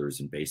outfielders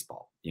in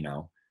baseball.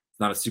 It's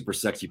not a super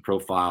sexy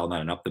profile,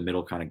 not an up the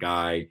middle kind of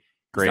guy.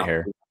 Great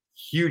hair,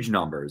 huge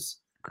numbers.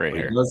 Great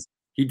hair.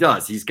 He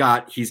does. He's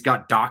got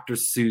Dr.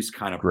 Seuss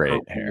kind of great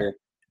hair.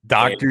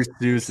 Dr.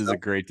 Seuss is a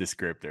great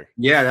descriptor.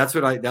 Yeah, that's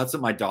what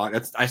my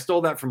daughter. I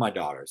stole that from my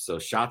daughter. So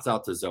shouts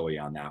out to Zoe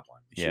on that one.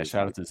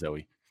 Shout out to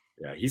Zoe.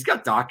 Yeah, he's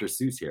got Dr.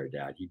 Seuss hair,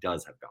 Dad. He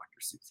does have Dr.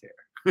 Seuss hair.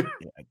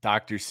 Yeah,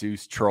 Dr.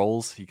 Seuss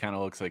trolls. He kind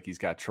of looks like he's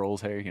got trolls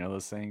hair.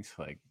 Those things,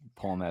 like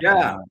pulling that.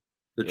 Yeah,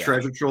 the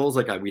treasure trolls,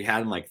 like we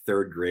had in like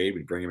 3rd grade.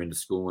 We'd bring them into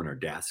school in our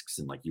desks,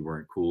 and like you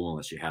weren't cool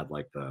unless you had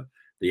like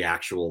the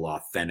actual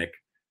authentic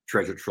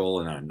treasure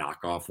troll and then a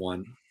knockoff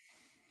one.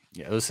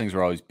 Yeah, those things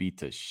were always beat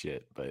to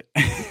shit, but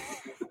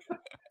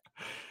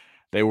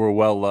they were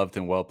well loved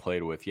and well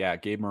played with. Yeah,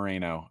 Gabe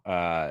Moreno,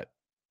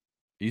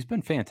 he's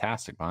been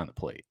fantastic behind the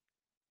plate.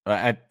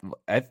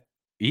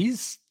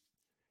 He's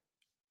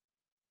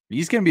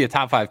going to be a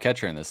top 5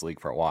 catcher in this league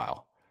for a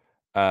while.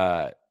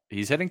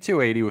 He's hitting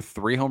 280 with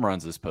 3 home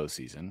runs this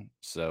postseason.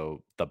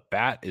 So the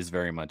bat is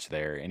very much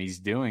there, and he's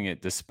doing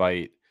it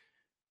despite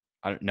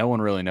no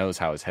one really knows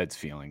how his head's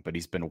feeling, but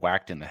he's been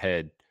whacked in the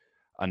head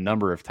a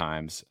number of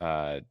times.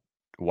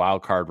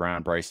 Wild card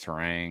round, Bryce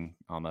Terang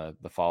on the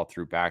follow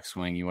through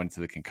backswing. He went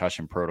to the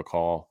concussion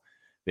protocol.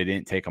 They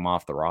didn't take him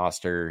off the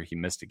roster. He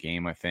missed a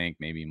game, I think.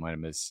 Maybe he might have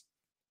missed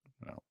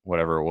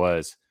whatever it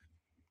was.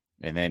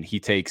 And then he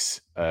takes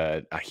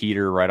a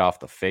heater right off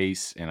the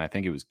face. And I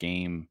think it was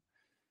game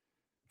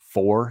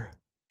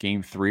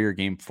 3 or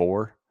game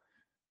 4.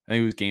 I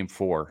think it was game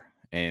 4.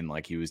 And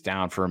like he was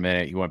down for a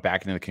minute. He went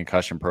back into the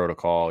concussion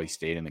protocol. He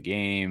stayed in the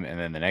game. And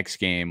then the next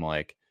game,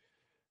 like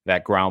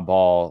that ground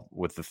ball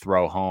with the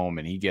throw home,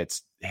 and he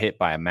gets hit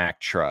by a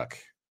Mack truck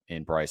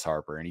in Bryce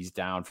Harper. And he's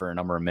down for a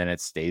number of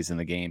minutes, stays in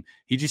the game.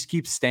 He just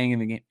keeps staying in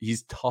the game.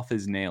 He's tough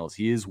as nails.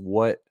 He is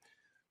what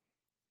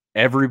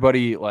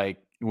everybody, like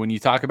when you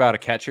talk about a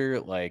catcher,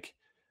 like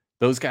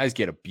those guys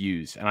get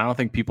abused. And I don't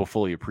think people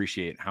fully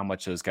appreciate how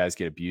much those guys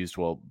get abused.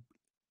 Well,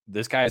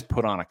 this guy has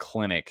put on a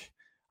clinic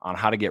on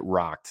how to get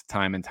rocked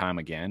time and time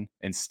again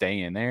and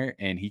stay in there.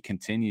 And he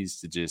continues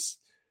to just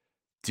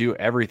do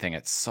everything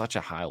at such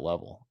a high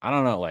level. I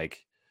don't know,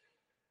 like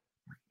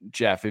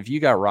Jeff, if you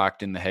got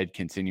rocked in the head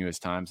continuous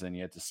times, then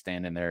you had to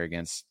stand in there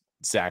against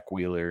Zach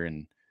Wheeler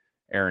and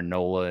Aaron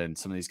Nola and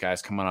some of these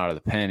guys coming out of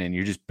the pen, and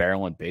you're just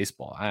barreling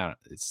baseball.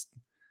 It's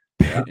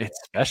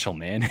special,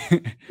 man.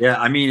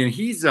 Yeah, I mean, and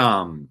he's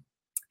a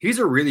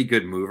really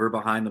good mover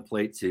behind the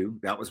plate too.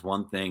 That was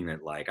one thing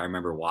that, like, I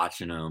remember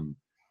watching him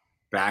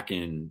back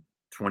in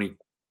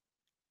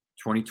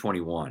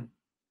 2021,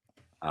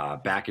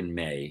 back in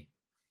May.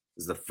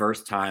 This is the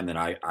first time that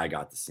I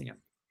got to see him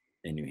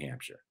in New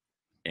Hampshire.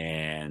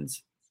 And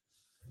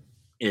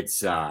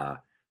it's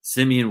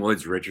Simeon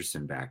Woods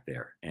Richardson back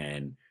there.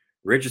 And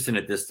Richardson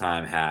at this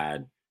time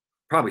had,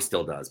 probably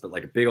still does, but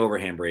like a big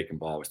overhand breaking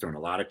ball, was throwing a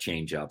lot of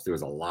changeups. There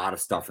was a lot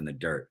of stuff in the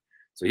dirt.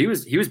 So he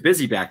was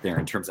busy back there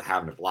in terms of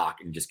having to block,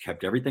 and just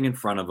kept everything in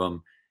front of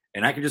him.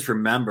 And I can just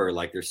remember,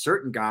 like, there's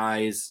certain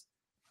guys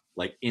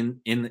like in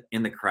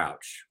the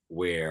crouch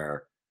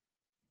where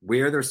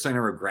their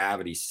center of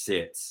gravity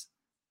sits,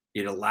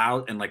 it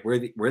allows, and like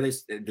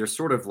they're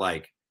sort of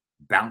like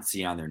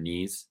bouncy on their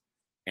knees.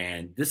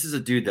 And this is a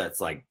dude that's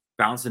like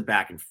bouncing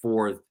back and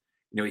forth.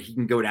 You know, he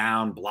can go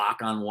down,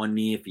 block on one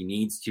knee if he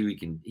needs to.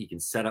 He can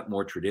set up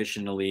more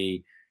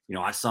traditionally. You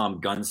know, I saw him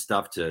gun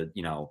stuff to,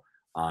 you know,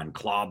 on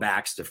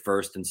clawbacks to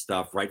first and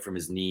stuff right from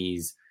his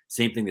knees.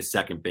 Same thing to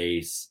second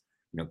base.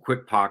 You know,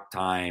 quick puck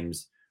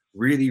times,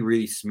 really,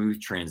 really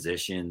smooth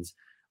transitions.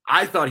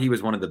 I thought he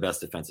was one of the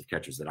best defensive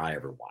catchers that I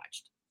ever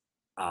watched.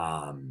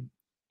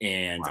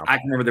 And wow. I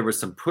can remember there was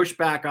some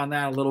pushback on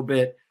that a little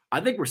bit.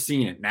 I think we're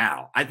seeing it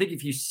now. I think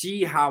if you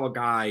see how a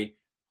guy,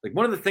 like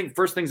one of the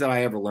first things that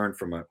I ever learned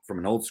from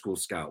an old school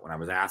scout when I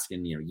was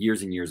asking, you know,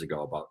 years and years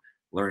ago about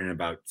learning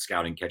about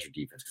scouting catcher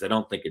defense, because I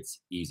don't think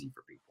it's easy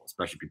for people,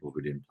 especially people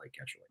who didn't play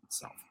catcher like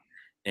myself.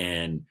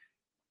 And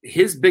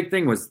his big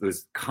thing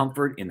was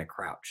comfort in the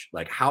crouch.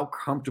 Like, how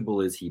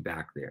comfortable is he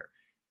back there?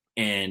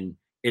 And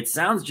it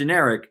sounds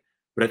generic,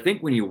 but I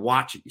think when you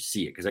watch it, you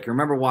see it. Because I can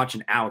remember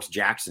watching Alex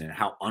Jackson and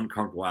how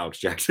uncomfortable Alex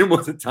Jackson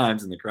was at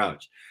times in the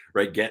crouch,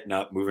 right? Getting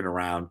up, moving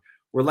around.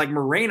 Where like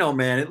Moreno,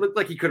 man, it looked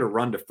like he could have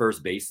run to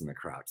first base in the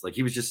crouch. Like,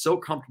 he was just so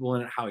comfortable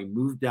in it, how he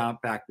moved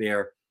out back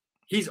there.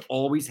 He's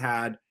always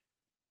had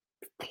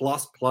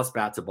plus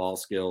bat to ball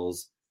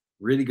skills,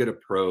 really good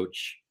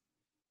approach.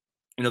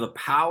 You know, the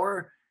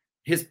power,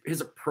 his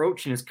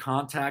approach and his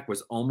contact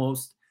was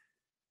almost,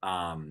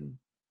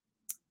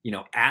 you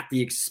know, at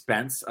the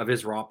expense of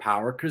his raw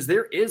power, because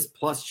there is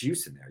plus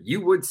juice in there.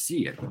 You would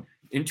see it.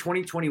 In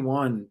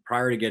 2021,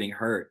 prior to getting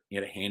hurt, he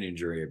had a hand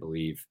injury, I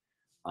believe.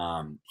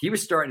 He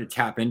was starting to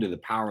tap into the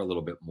power a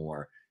little bit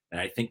more. And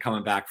I think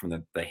coming back from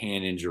the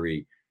hand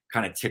injury,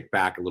 kind of ticked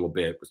back a little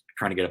bit, was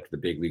trying to get up to the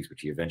big leagues,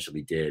 which he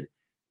eventually did.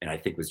 And I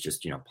think was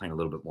just, you know, playing a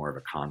little bit more of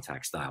a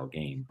contact style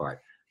game. But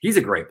he's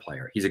a great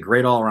player. He's a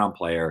great all-around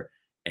player.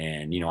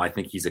 And, you know, I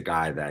think he's a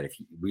guy that if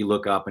we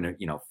look up in,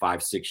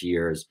 5-6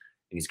 years,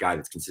 and he's a guy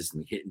that's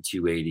consistently hitting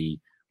 280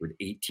 with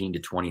 18 to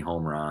 20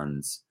 home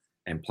runs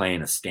and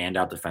playing a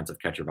standout defensive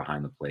catcher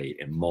behind the plate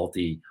and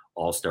multi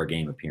all-star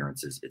game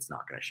appearances, it's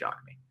not going to shock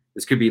me.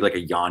 This could be like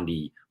a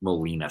Yandy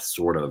Molina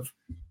sort of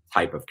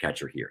type of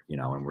catcher here, you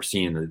know, and we're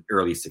seeing the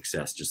early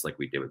success just like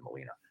we did with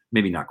Molina.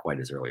 Maybe not quite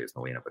as early as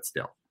Molina, but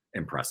still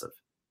impressive.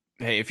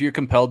 Hey, if you're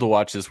compelled to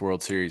watch this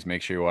World Series,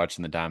 make sure you're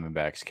watching the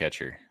Diamondbacks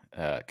catcher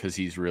because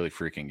he's really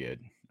freaking good.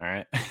 All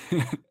right.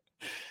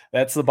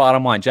 That's the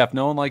bottom line. Jeff,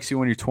 no one likes you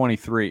when you're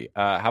 23.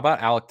 How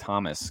about Alec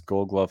Thomas,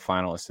 Gold Glove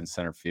finalist in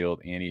center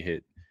field, and he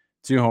hit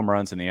 2 home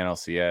runs in the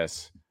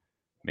NLCS,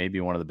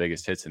 maybe one of the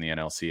biggest hits in the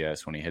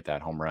NLCS when he hit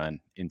that home run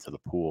into the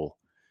pool.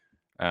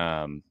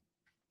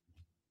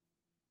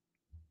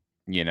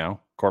 You know,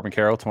 Corbin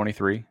Carroll,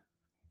 23.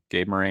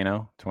 Gabe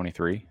Moreno,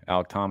 23.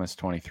 Alec Thomas,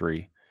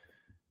 23.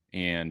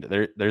 And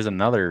there's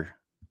another.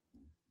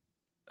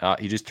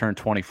 He just turned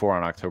 24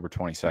 on October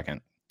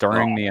 22nd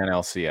during the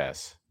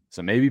NLCS.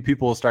 So maybe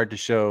people will start to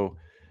show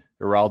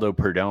Geraldo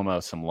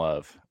Perdomo some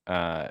love.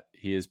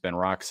 He has been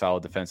rock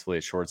solid defensively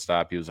at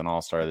shortstop. He was an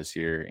all-star this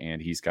year,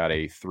 and he's got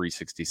a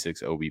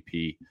 366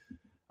 OBP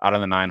out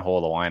on the 9-hole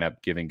of the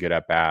lineup, giving good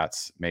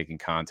at-bats, making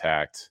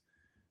contact,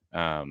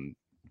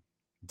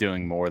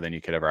 doing more than you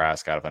could ever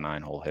ask out of a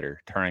 9-hole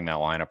hitter, turning that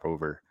lineup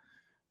over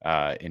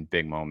in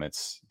big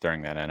moments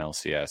during that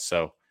NLCS.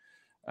 So,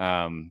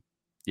 4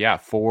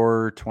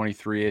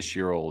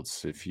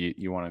 23-ish-year-olds, if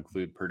you want to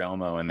include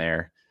Perdomo in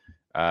there.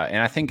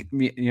 And I think,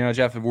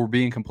 Jeff, if we're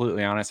being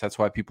completely honest, that's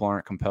why people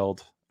aren't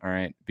compelled. All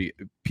right.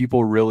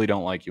 People really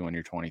don't like you when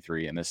you're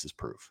 23, and this is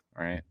proof.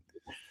 All right.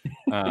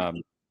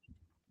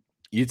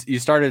 You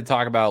started to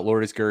talk about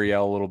Lourdes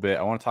Gurriel a little bit.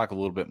 I want to talk a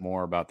little bit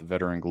more about the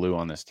veteran glue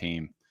on this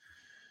team.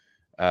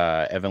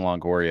 Evan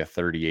Longoria,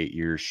 38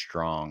 years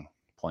strong,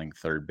 playing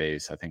third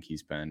base. I think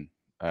he's been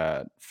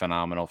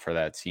phenomenal for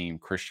that team.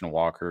 Christian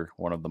Walker,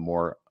 one of the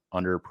more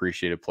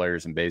underappreciated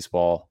players in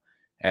baseball,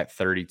 at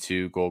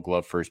 32, Gold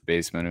Glove first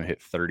baseman who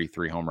hit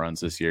 33 home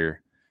runs this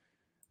year.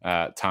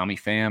 Tommy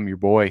Pham, your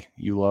boy.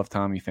 You love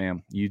Tommy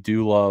Pham. You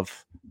do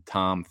love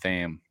Tom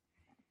Pham.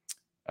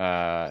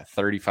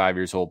 35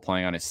 years old,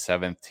 playing on his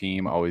 7th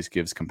team, always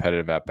gives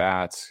competitive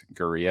at-bats.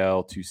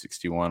 Gurriel,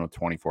 261 with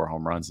 24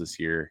 home runs this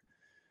year,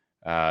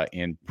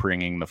 in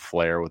bringing the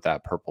flair with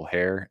that purple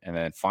hair. And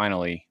then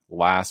finally,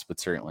 last but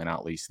certainly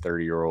not least,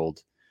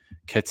 30-year-old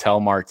Ketel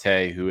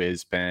Marte, who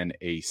has been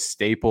a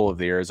staple of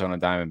the Arizona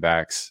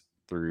Diamondbacks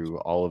through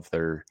all of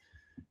their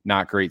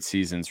not great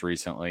seasons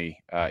recently.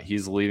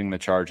 He's leading the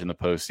charge in the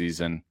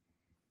postseason.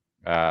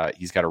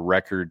 He's got a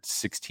record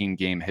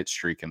 16-game hit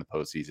streak in the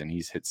postseason.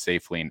 He's hit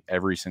safely in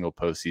every single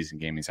postseason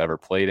game he's ever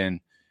played in.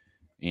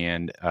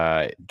 And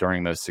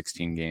during those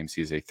 16 games,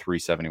 he's a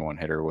 371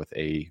 hitter with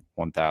a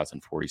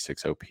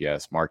 1,046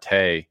 OPS.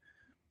 Marte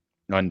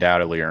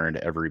undoubtedly earned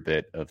every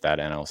bit of that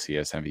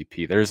NLCS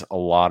MVP. There's a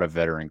lot of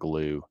veteran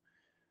glue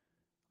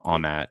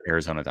on that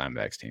Arizona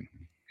Diamondbacks team.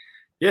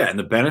 Yeah, and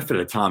the benefit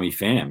of Tommy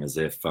Pham is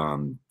if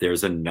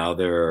there's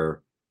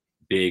another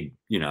big,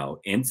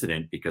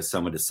 incident because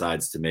someone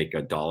decides to make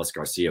a Dallas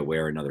Garcia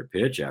wear another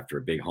pitch after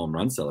a big home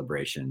run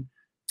celebration,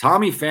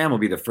 Tommy Pham will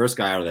be the first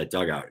guy out of that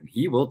dugout, and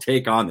he will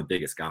take on the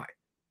biggest guy.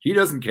 He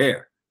doesn't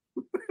care.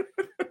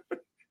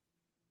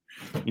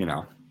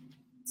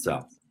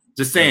 So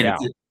just saying,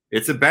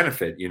 it's a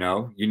benefit, you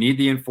need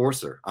the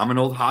enforcer. I'm an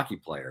old hockey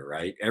player,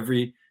 right?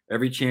 Every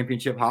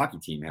championship hockey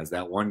team has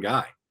that one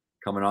guy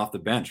coming off the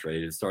bench,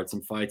 ready to start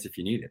some fights if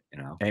you need it,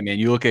 Hey man,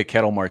 you look at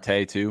Ketel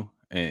Marte too,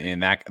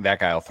 and that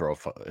guy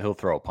he'll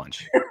throw a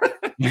punch.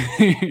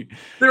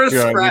 They're a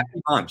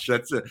scrappy punch.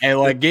 That's it. And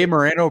like Gabe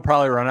Moreno will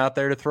probably run out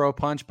there to throw a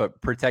punch, but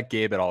protect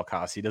Gabe at all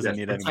costs. He doesn't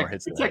need any more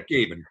hits. Protect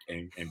Gabe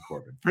and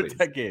Corbin. Please.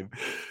 Protect Gabe.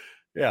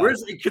 Yeah.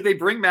 Could they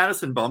bring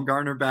Madison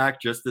Bumgarner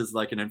back just as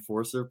like an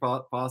enforcer,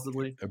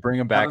 possibly? Bring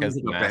him back as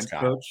the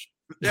mascot coach.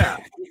 Yeah,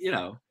 you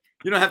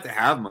don't have to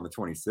have him on the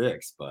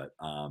 26th, but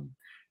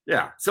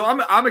yeah. So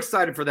I'm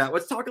excited for that.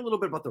 Let's talk a little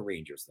bit about the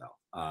Rangers, though.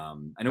 I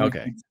know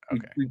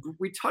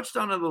we touched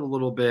on it a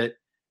little bit.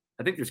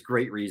 I think there's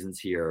great reasons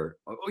here.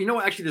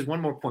 Actually, there's one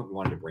more point we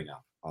wanted to bring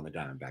up on the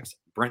Diamondbacks.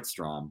 Brent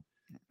Strom.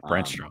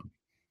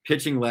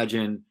 Pitching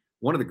legend,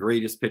 one of the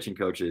greatest pitching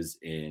coaches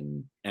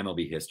in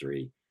MLB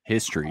history.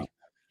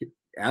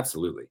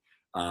 Absolutely.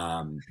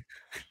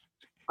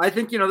 I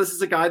think, this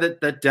is a guy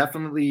that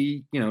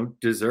definitely,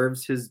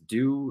 deserves his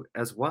due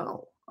as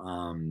well.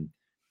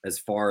 As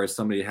far as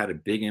somebody that had a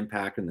big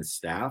impact on the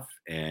staff.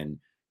 And,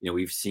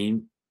 we've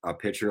seen a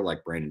pitcher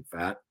like Brandon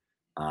Pfaadt,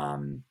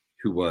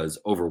 who was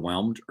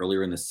overwhelmed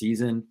earlier in the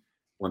season,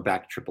 went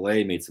back to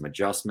AAA, made some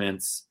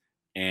adjustments,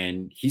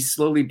 and he's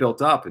slowly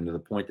built up into the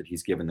point that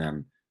he's given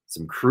them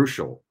some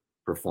crucial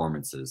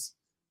performances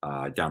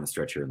down the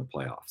stretch here in the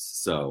playoffs.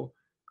 So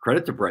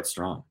credit to Brett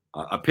Strom,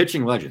 a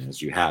pitching legend,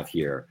 as you have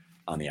here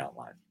on the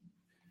outline.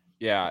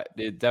 Yeah,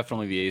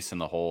 definitely the ace in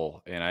the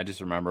hole. And I just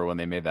remember when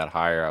they made that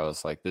hire, I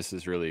was like, this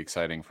is really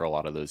exciting for a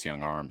lot of those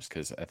young arms,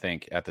 because I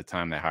think at the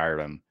time they hired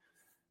him,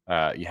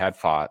 you had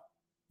Fott,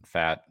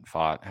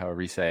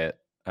 however you say it.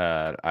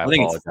 I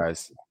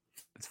apologize.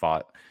 It's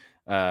Fott.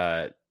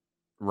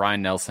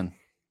 Ryan Nelson,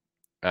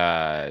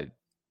 Dre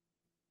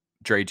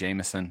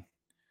Jameson,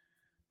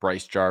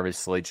 Bryce Jarvis,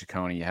 Slade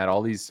Ciccone. You had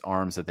all these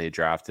arms that they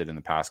drafted in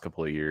the past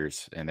couple of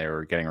years, and they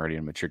were getting ready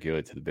to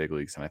matriculate to the big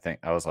leagues. And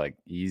I was like,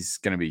 he's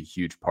going to be a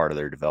huge part of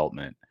their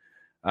development.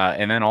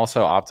 And then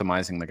also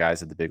optimizing the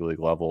guys at the big league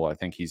level. I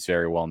think he's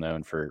very well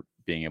known for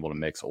being able to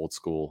mix old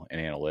school and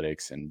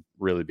analytics and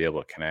really be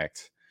able to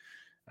connect.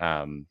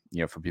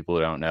 For people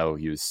who don't know,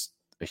 he was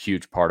a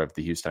huge part of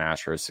the Houston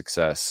Astros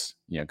success,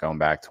 going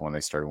back to when they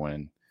started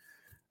winning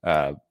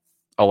a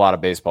lot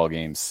of baseball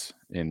games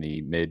in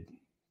the mid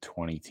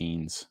 20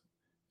 teens,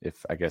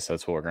 if I guess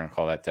that's what we're going to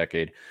call that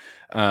decade.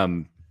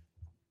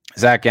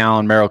 Zach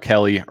Gallen, Merrill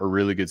Kelly are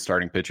really good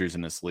starting pitchers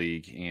in this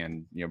league.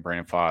 And,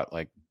 Brandon Pfaadt,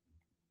 like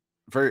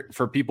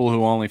for people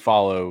who only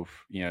follow,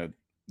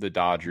 the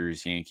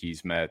Dodgers,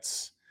 Yankees,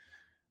 Mets,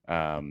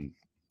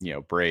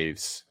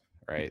 Braves,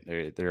 right?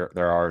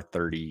 There are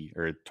 30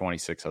 or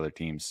 26 other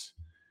teams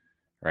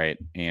right?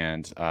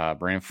 And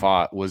Brandon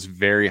Pfaadt was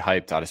very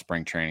hyped out of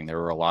spring training. There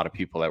were a lot of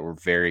people that were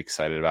very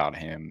excited about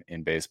him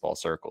in baseball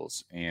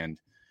circles. And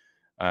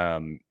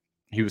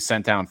he was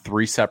sent down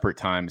 3 separate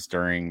times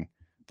during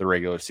the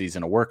regular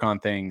season to work on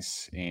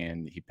things,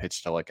 and he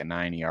pitched to like a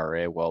 9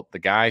 ERA. Well, the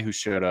guy who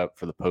showed up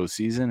for the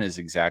postseason is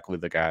exactly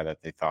the guy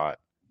that they thought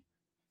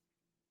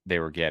they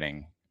were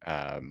getting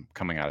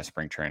coming out of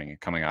spring training and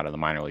coming out of the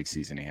minor league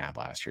season he had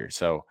last year.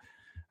 So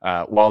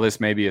while this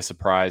may be a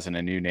surprise and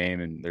a new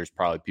name, and there's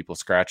probably people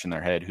scratching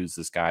their head, who's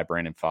this guy,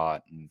 Brandon Pfaadt,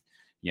 and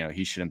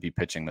he shouldn't be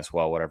pitching this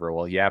well, whatever.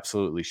 Well, he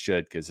absolutely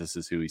should, because this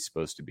is who he's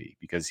supposed to be,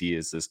 because he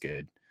is this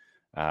good.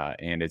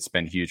 And it's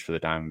been huge for the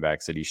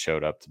Diamondbacks that he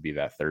showed up to be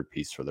that third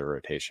piece for the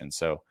rotation.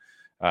 So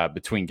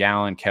between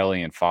Gallen,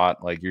 Kelly, and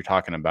Pfaadt, like, you're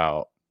talking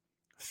about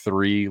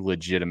 3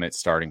 legitimate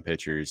starting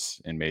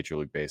pitchers in Major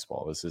League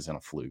Baseball. This isn't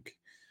a fluke.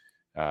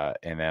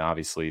 And then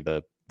obviously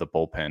the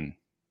bullpen,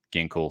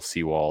 Ginkel,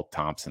 Sewald,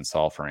 Thompson,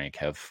 Saalfrank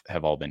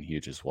have all been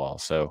huge as well.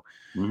 So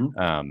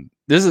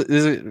this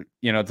is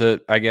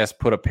to, I guess,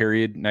 put a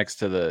period next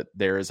to the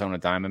Arizona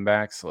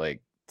Diamondbacks.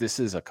 Like, this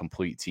is a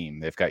complete team.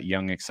 They've got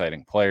young,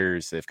 exciting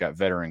players. They've got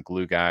veteran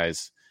glue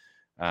guys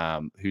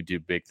who do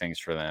big things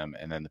for them.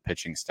 And then the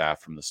pitching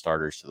staff, from the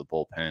starters to the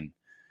bullpen.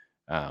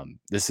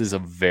 This is a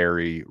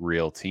very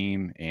real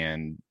team,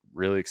 and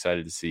really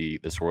excited to see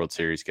this World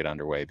Series get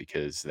underway,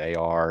 because they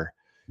are,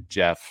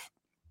 Jeff,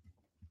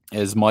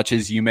 as much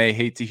as you may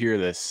hate to hear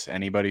this,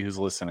 anybody who's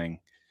listening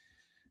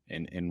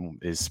and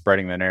is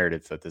spreading the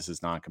narrative that this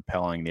is not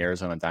compelling, the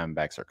Arizona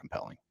Diamondbacks are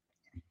compelling.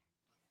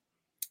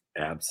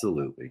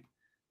 Absolutely.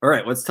 All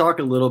right, let's talk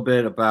a little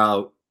bit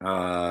about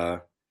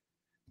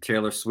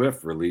Taylor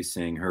Swift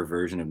releasing her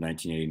version of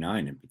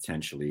 1989 and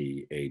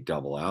potentially a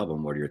double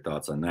album. What are your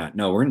thoughts on that?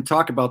 No, we're going to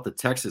talk about the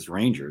Texas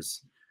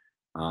Rangers.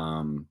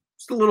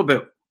 Just a little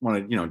bit,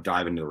 want to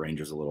dive into the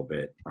Rangers a little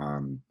bit.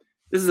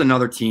 This is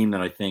another team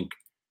that I think,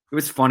 it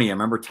was funny. I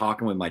remember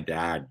talking with my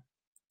dad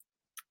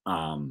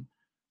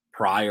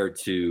prior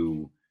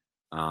to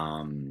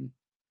the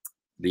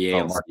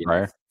ALCS. Mark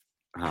Pryor.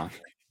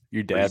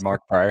 Your dad,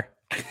 Mark Pryor.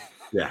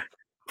 Yeah.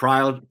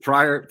 Prior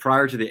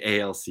to the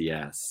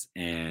ALCS.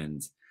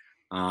 And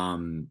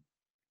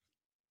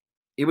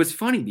it was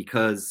funny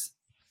because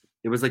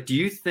it was like, do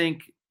you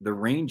think the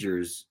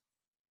Rangers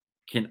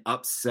can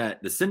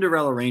upset, the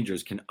Cinderella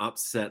Rangers can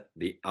upset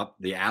the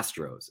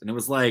Astros? And it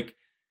was like,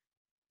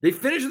 they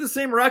finished with the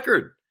same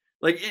record.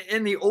 Like,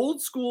 in the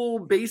old school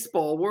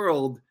baseball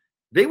world,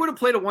 they would have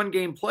played a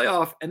 1-game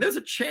playoff, and there's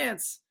a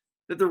chance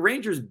that the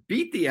Rangers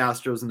beat the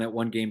Astros in that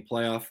 1-game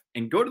playoff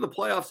and go to the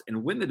playoffs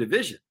and win the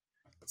division.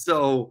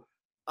 So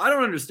I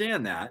don't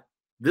understand that.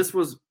 This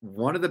was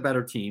one of the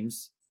better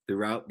teams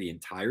throughout the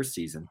entire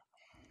season.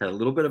 Had a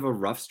little bit of a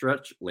rough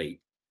stretch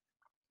late,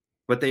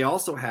 but they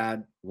also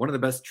had one of the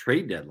best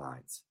trade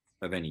deadlines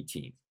of any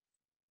team.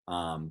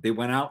 They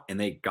went out and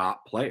they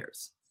got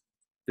players.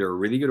 They're a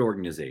really good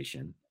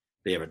organization.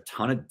 They have a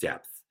ton of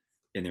depth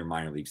in their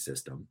minor league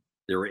system.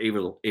 They were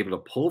able to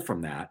pull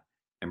from that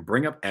and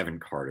bring up Evan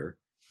Carter,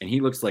 and he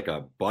looks like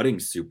a budding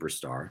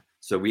superstar.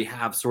 So we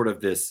have sort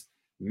of this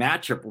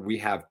matchup where we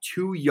have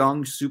 2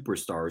 young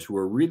superstars who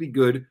are really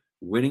good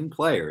winning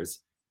players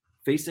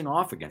facing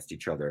off against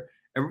each other.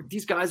 And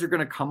these guys are going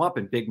to come up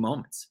in big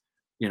moments.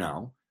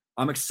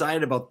 I'm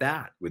excited about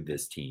that with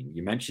this team.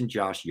 You mentioned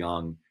Josh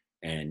Young,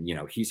 and,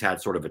 he's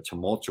had sort of a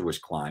tumultuous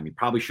climb. He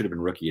probably should have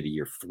been Rookie of the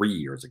Year 3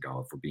 years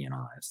ago, if we're being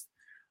honest.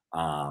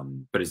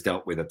 But has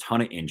dealt with a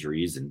ton of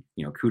injuries, and,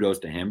 kudos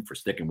to him for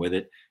sticking with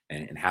it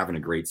and having a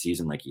great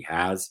season like he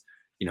has.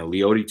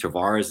 Leody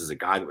Taveras is a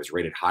guy that was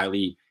rated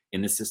highly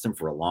in the system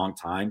for a long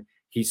time.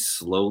 He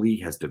slowly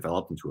has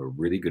developed into a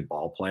really good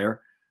ball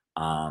player.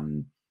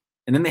 And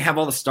then they have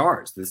all the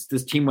stars.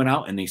 This team went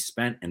out and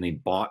they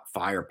bought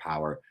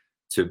firepower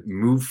to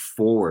move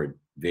forward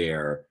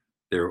their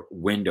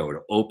window, to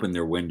open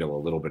their window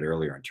a little bit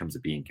earlier in terms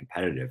of being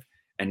competitive.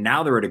 And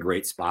now they're at a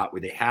great spot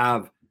where they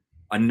have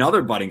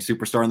another budding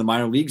superstar in the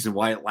minor leagues in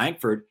Wyatt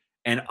Langford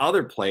and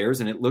other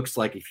players. And it looks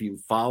like, if you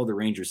follow the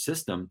Rangers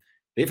system,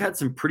 they've had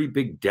some pretty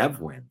big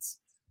dev wins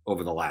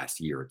over the last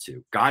year or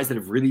two. Guys that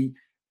have really,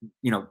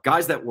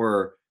 guys that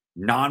were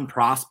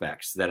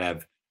non-prospects that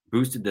have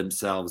boosted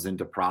themselves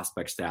into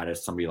prospect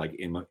status. Somebody like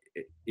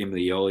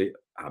Imioli,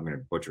 I'm going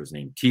to butcher his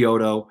name,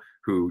 Teodo,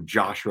 who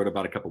Josh wrote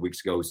about a couple of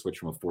weeks ago, who switched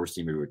from a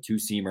 4-seamer to a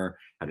 2-seamer,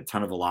 had a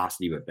ton of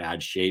velocity but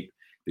bad shape.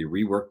 They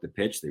reworked the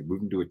pitch. They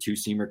moved him to a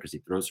 2-seamer because he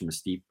throws from a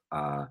steep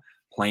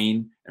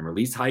plane and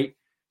release height,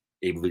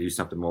 able to do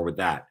something more with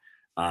that.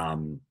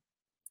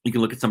 You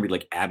can look at somebody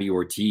like Abby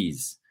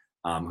Ortiz,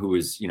 who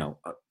is,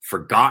 a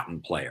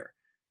forgotten player.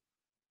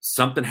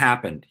 Something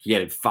happened. He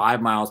added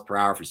 5 miles per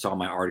hour, if you saw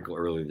my article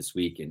earlier this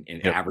week,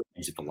 in average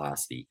exit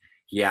velocity.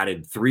 He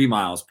added 3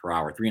 miles per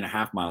hour,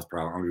 3.5 miles per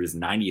hour under his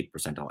 90th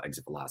percentile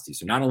exit velocity.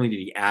 So not only did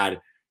he add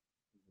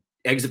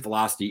exit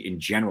velocity in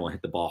general and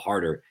hit the ball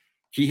harder,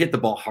 he hit the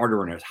ball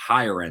harder on his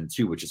higher end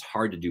too, which is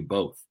hard to do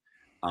both.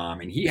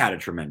 And he had a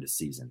tremendous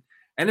season.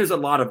 And there's a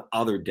lot of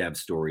other dev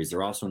stories.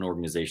 They're also an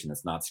organization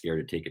that's not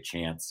scared to take a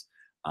chance.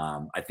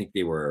 I think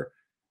they were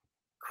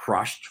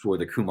crushed for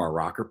the Kumar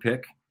Rocker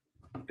pick.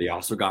 They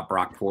also got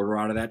Brock Porter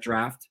out of that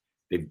draft.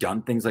 They've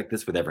done things like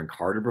this with Evan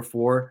Carter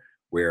before,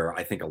 where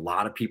I think a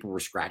lot of people were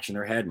scratching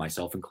their head,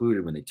 myself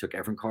included, when they took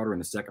Evan Carter in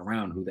the second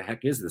round. Who the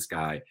heck is this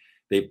guy?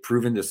 They've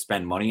proven to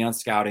spend money on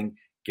scouting,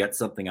 get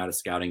something out of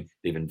scouting.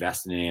 They've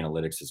invested in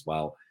analytics as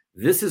well.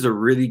 This is a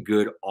really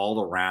good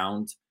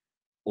all-around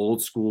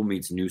old school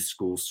meets new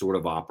school sort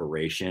of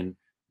operation.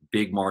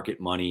 Big market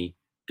money,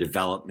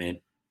 development,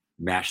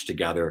 mashed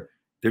together.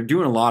 They're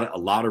doing a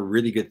lot of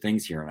really good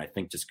things here. And I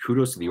think just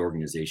kudos to the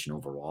organization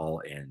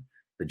overall and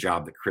the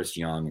job that Chris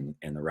Young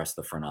and the rest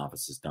of the front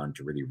office has done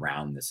to really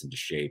round this into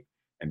shape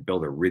and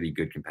build a really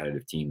good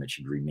competitive team that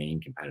should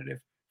remain competitive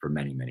for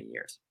many, many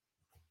years.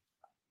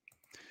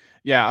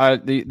 Yeah,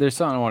 there's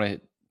something I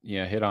want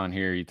to hit on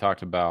here. You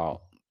talked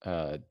about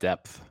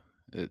depth.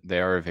 They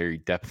are a very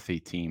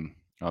depthy team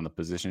on the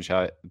position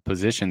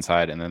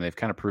side, and then they've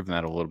kind of proven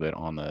that a little bit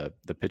on the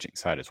pitching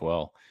side as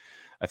well.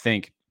 I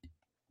think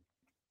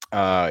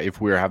if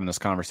we were having this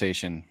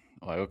conversation,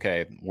 like,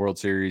 okay, World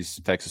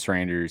Series, Texas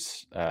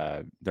Rangers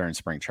during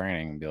spring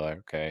training, and be like,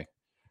 okay,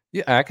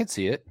 yeah, I could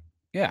see it.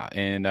 Yeah,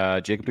 and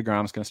Jacob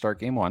deGrom is going to start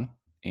game 1,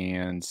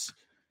 and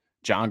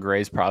John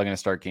Gray is probably going to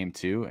start game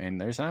 2, and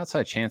there's an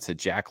outside chance that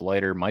Jack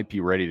Leiter might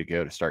be ready to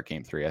go to start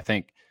game 3. I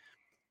think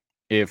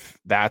if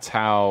that's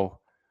how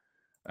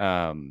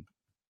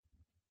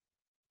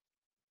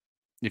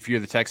if you're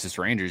the Texas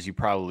Rangers, you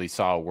probably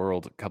saw a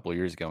world a couple of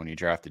years ago when you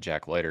drafted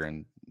Jack Leiter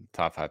and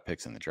top 5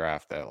 picks in the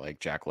draft that like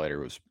Jack Leiter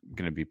was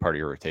going to be part of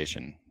your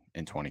rotation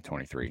in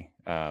 2023.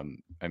 I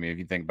mean, if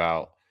you think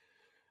about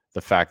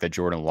the fact that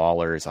Jordan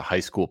Lawler is a high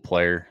school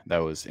player that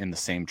was in the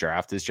same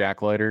draft as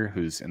Jack Leiter,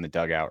 who's in the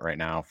dugout right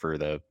now for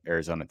the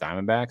Arizona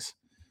Diamondbacks.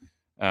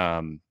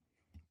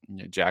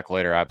 Jack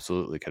Leiter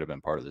absolutely could have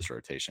been part of this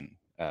rotation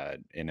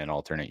in an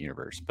alternate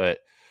universe. But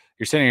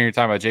you're sitting here, you're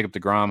talking about Jacob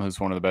deGrom, who's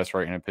one of the best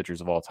right-handed pitchers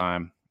of all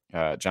time.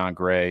 John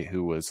Gray,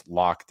 who was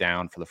locked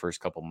down for the first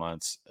couple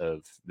months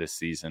of this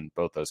season.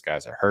 Both those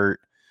guys are hurt.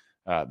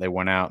 They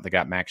went out, they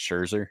got Max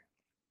Scherzer,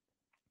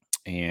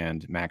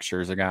 and Max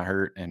Scherzer got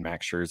hurt. And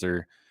Max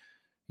Scherzer,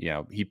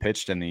 he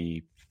pitched in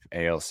the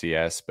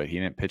ALCS, but he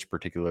didn't pitch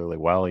particularly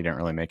well. He didn't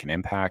really make an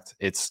impact.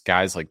 It's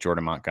guys like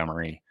Jordan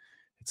Montgomery.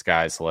 It's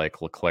guys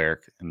like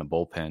Leclerc in the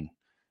bullpen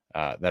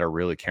that are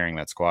really carrying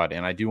that squad.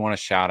 And I do want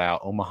to shout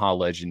out Omaha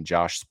legend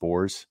Josh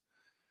Spores,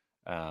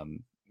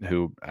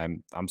 who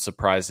I'm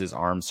surprised his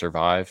arm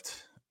survived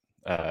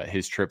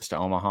his trips to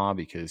Omaha,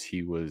 because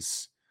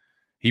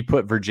he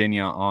put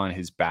Virginia on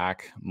his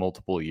back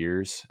multiple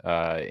years.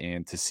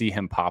 And to see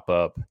him pop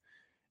up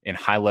in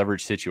high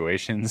leverage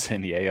situations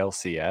in the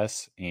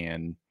ALCS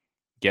and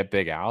get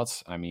big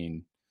outs, I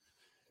mean,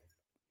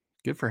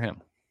 good for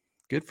him.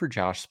 Good for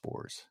Josh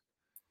Spores.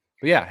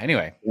 But yeah,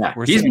 anyway. Yeah,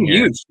 he's been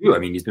huge too. I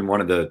mean, he's been one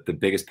of the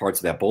biggest parts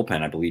of that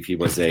bullpen. I believe he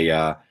was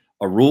a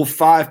Rule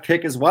 5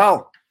 pick as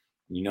well.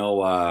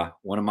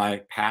 One of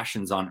my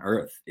passions on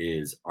earth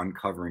is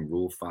uncovering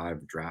Rule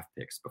 5 draft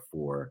picks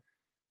before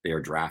they are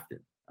drafted.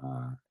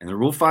 And the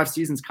Rule 5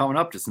 season's coming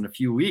up just in a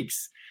few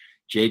weeks.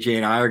 JJ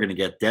and I are going to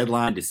get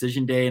deadline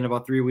decision day in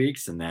about 3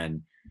 weeks. And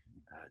then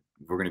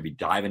we're going to be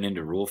diving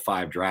into Rule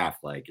 5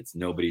 draft like it's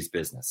nobody's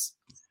business.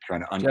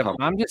 Trying to uncover.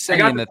 I'm just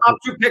saying I got the top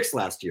 2 picks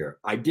last year.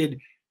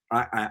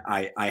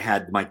 I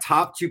had my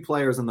top 2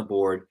 players on the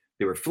board.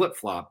 They were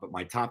flip-flop, but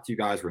my top 2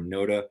 guys were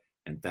Noda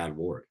and Thad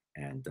Ward.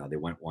 And they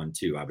went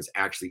 1-2. I was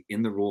actually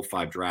in the Rule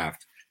 5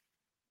 draft,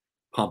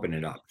 pumping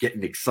it up,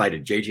 getting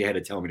excited. JJ had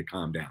to tell me to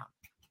calm down.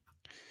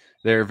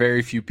 There are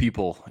very few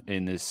people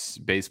in this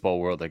baseball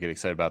world that get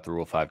excited about the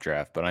Rule 5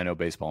 draft, but I know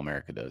Baseball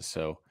America does.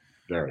 So,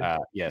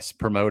 yes,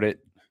 promote it,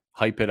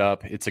 hype it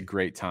up. It's a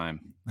great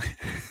time.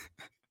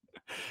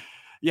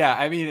 Yeah,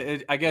 I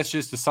mean, I guess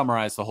just to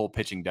summarize the whole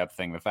pitching depth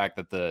thing, the fact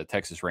that the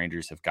Texas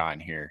Rangers have gotten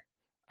here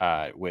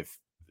with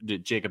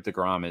Jacob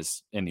deGrom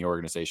is in the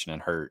organization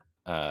and hurt.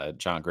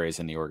 John Gray's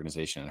in the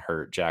organization and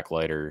hurt. Jack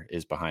Leiter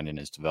is behind in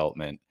his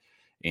development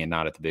and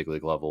not at the big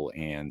league level.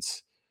 And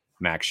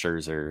Max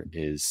Scherzer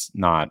is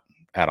not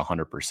at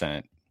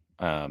 100%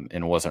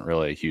 and wasn't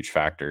really a huge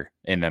factor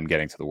in them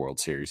getting to the World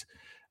Series.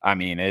 I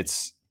mean,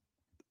 it's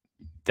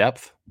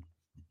depth.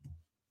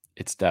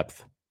 It's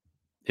depth.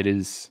 It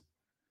is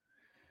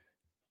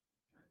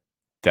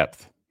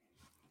depth.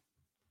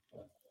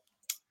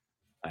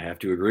 I have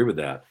to agree with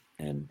that.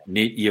 And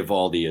Nate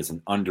Eovaldi is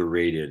an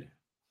underrated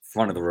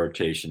front of the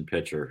rotation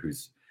pitcher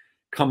who's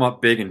come up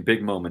big in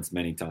big moments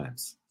many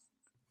times.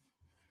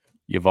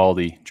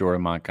 Eovaldi,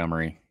 Jordan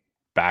Montgomery,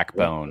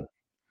 backbone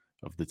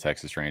of the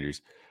Texas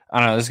Rangers. I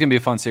don't know. This is going to be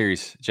a fun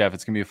series, Jeff.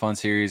 It's going to be a fun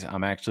series.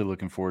 I'm actually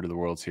looking forward to the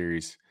World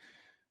Series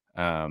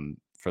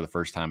for the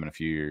first time in a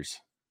few years,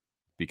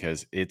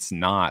 because it's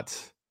not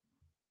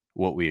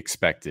what we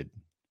expected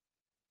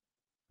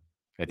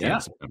at the end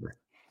of September.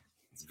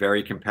 It's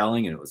very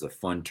compelling, and it was a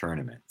fun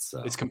tournament.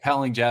 So it's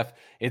compelling, Jeff.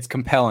 It's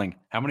compelling.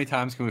 How many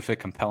times can we fit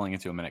compelling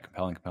into a minute?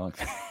 Compelling.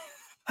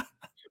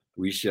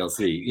 We shall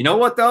see. You know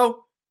what,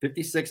 though?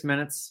 56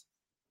 minutes.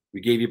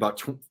 We gave you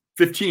about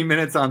 15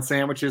 minutes on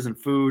sandwiches and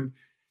food.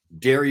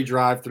 dairy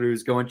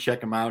drive-thrus. Go and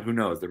check them out. Who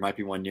knows? There might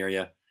be one near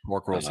you.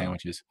 Pork roll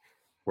sandwiches.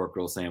 Pork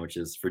roll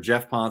sandwiches. For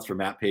Jeff Ponce, for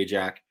Matt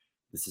Pajak,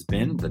 this has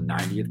been the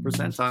 90th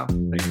Percentile.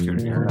 Thanks for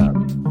tuning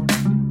in.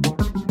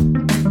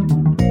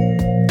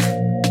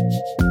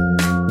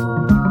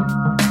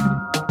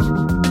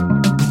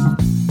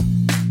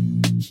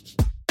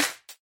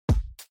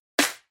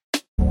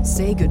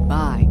 Say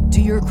goodbye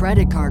to your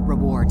credit card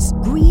rewards.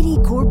 Greedy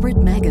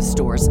corporate mega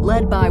stores,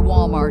 led by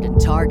Walmart and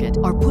Target,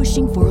 are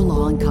pushing for a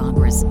law in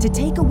Congress to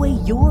take away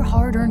your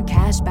hard-earned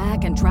cash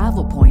back and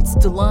travel points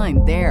to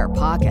line their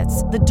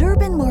pockets. The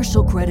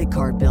Durbin-Marshall credit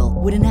card bill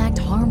would enact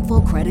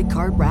harmful credit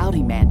card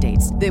routing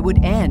mandates that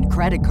would end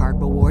credit card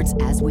rewards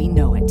as we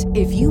know it.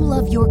 If you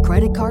love your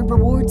credit card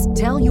rewards,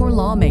 tell your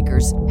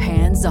lawmakers,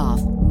 hands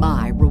off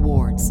my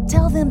rewards.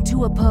 Tell them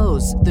to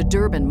oppose the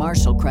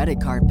Durbin-Marshall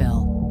credit card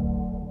bill.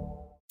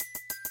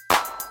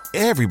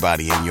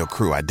 Everybody in your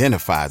crew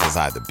identifies as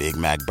either Big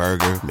Mac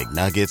Burger,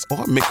 McNuggets,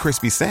 or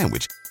McCrispy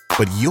Sandwich.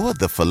 But you're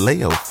the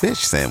Filet-O-Fish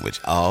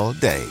Sandwich all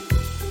day.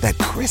 That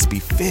crispy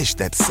fish,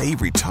 that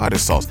savory tartar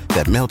sauce,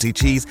 that melty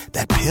cheese,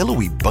 that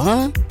pillowy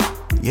bun.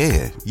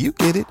 Yeah, you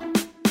get it.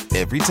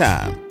 Every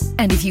time.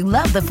 And if you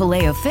love the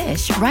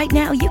Filet-O-Fish, right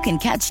now you can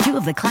catch two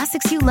of the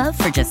classics you love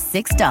for just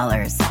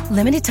 $6.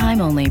 Limited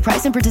time only.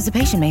 Price and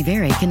participation may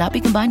vary. Cannot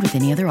be combined with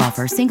any other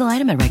offer. Single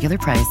item at regular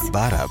price.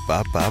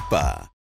 Ba-da-ba-ba-ba.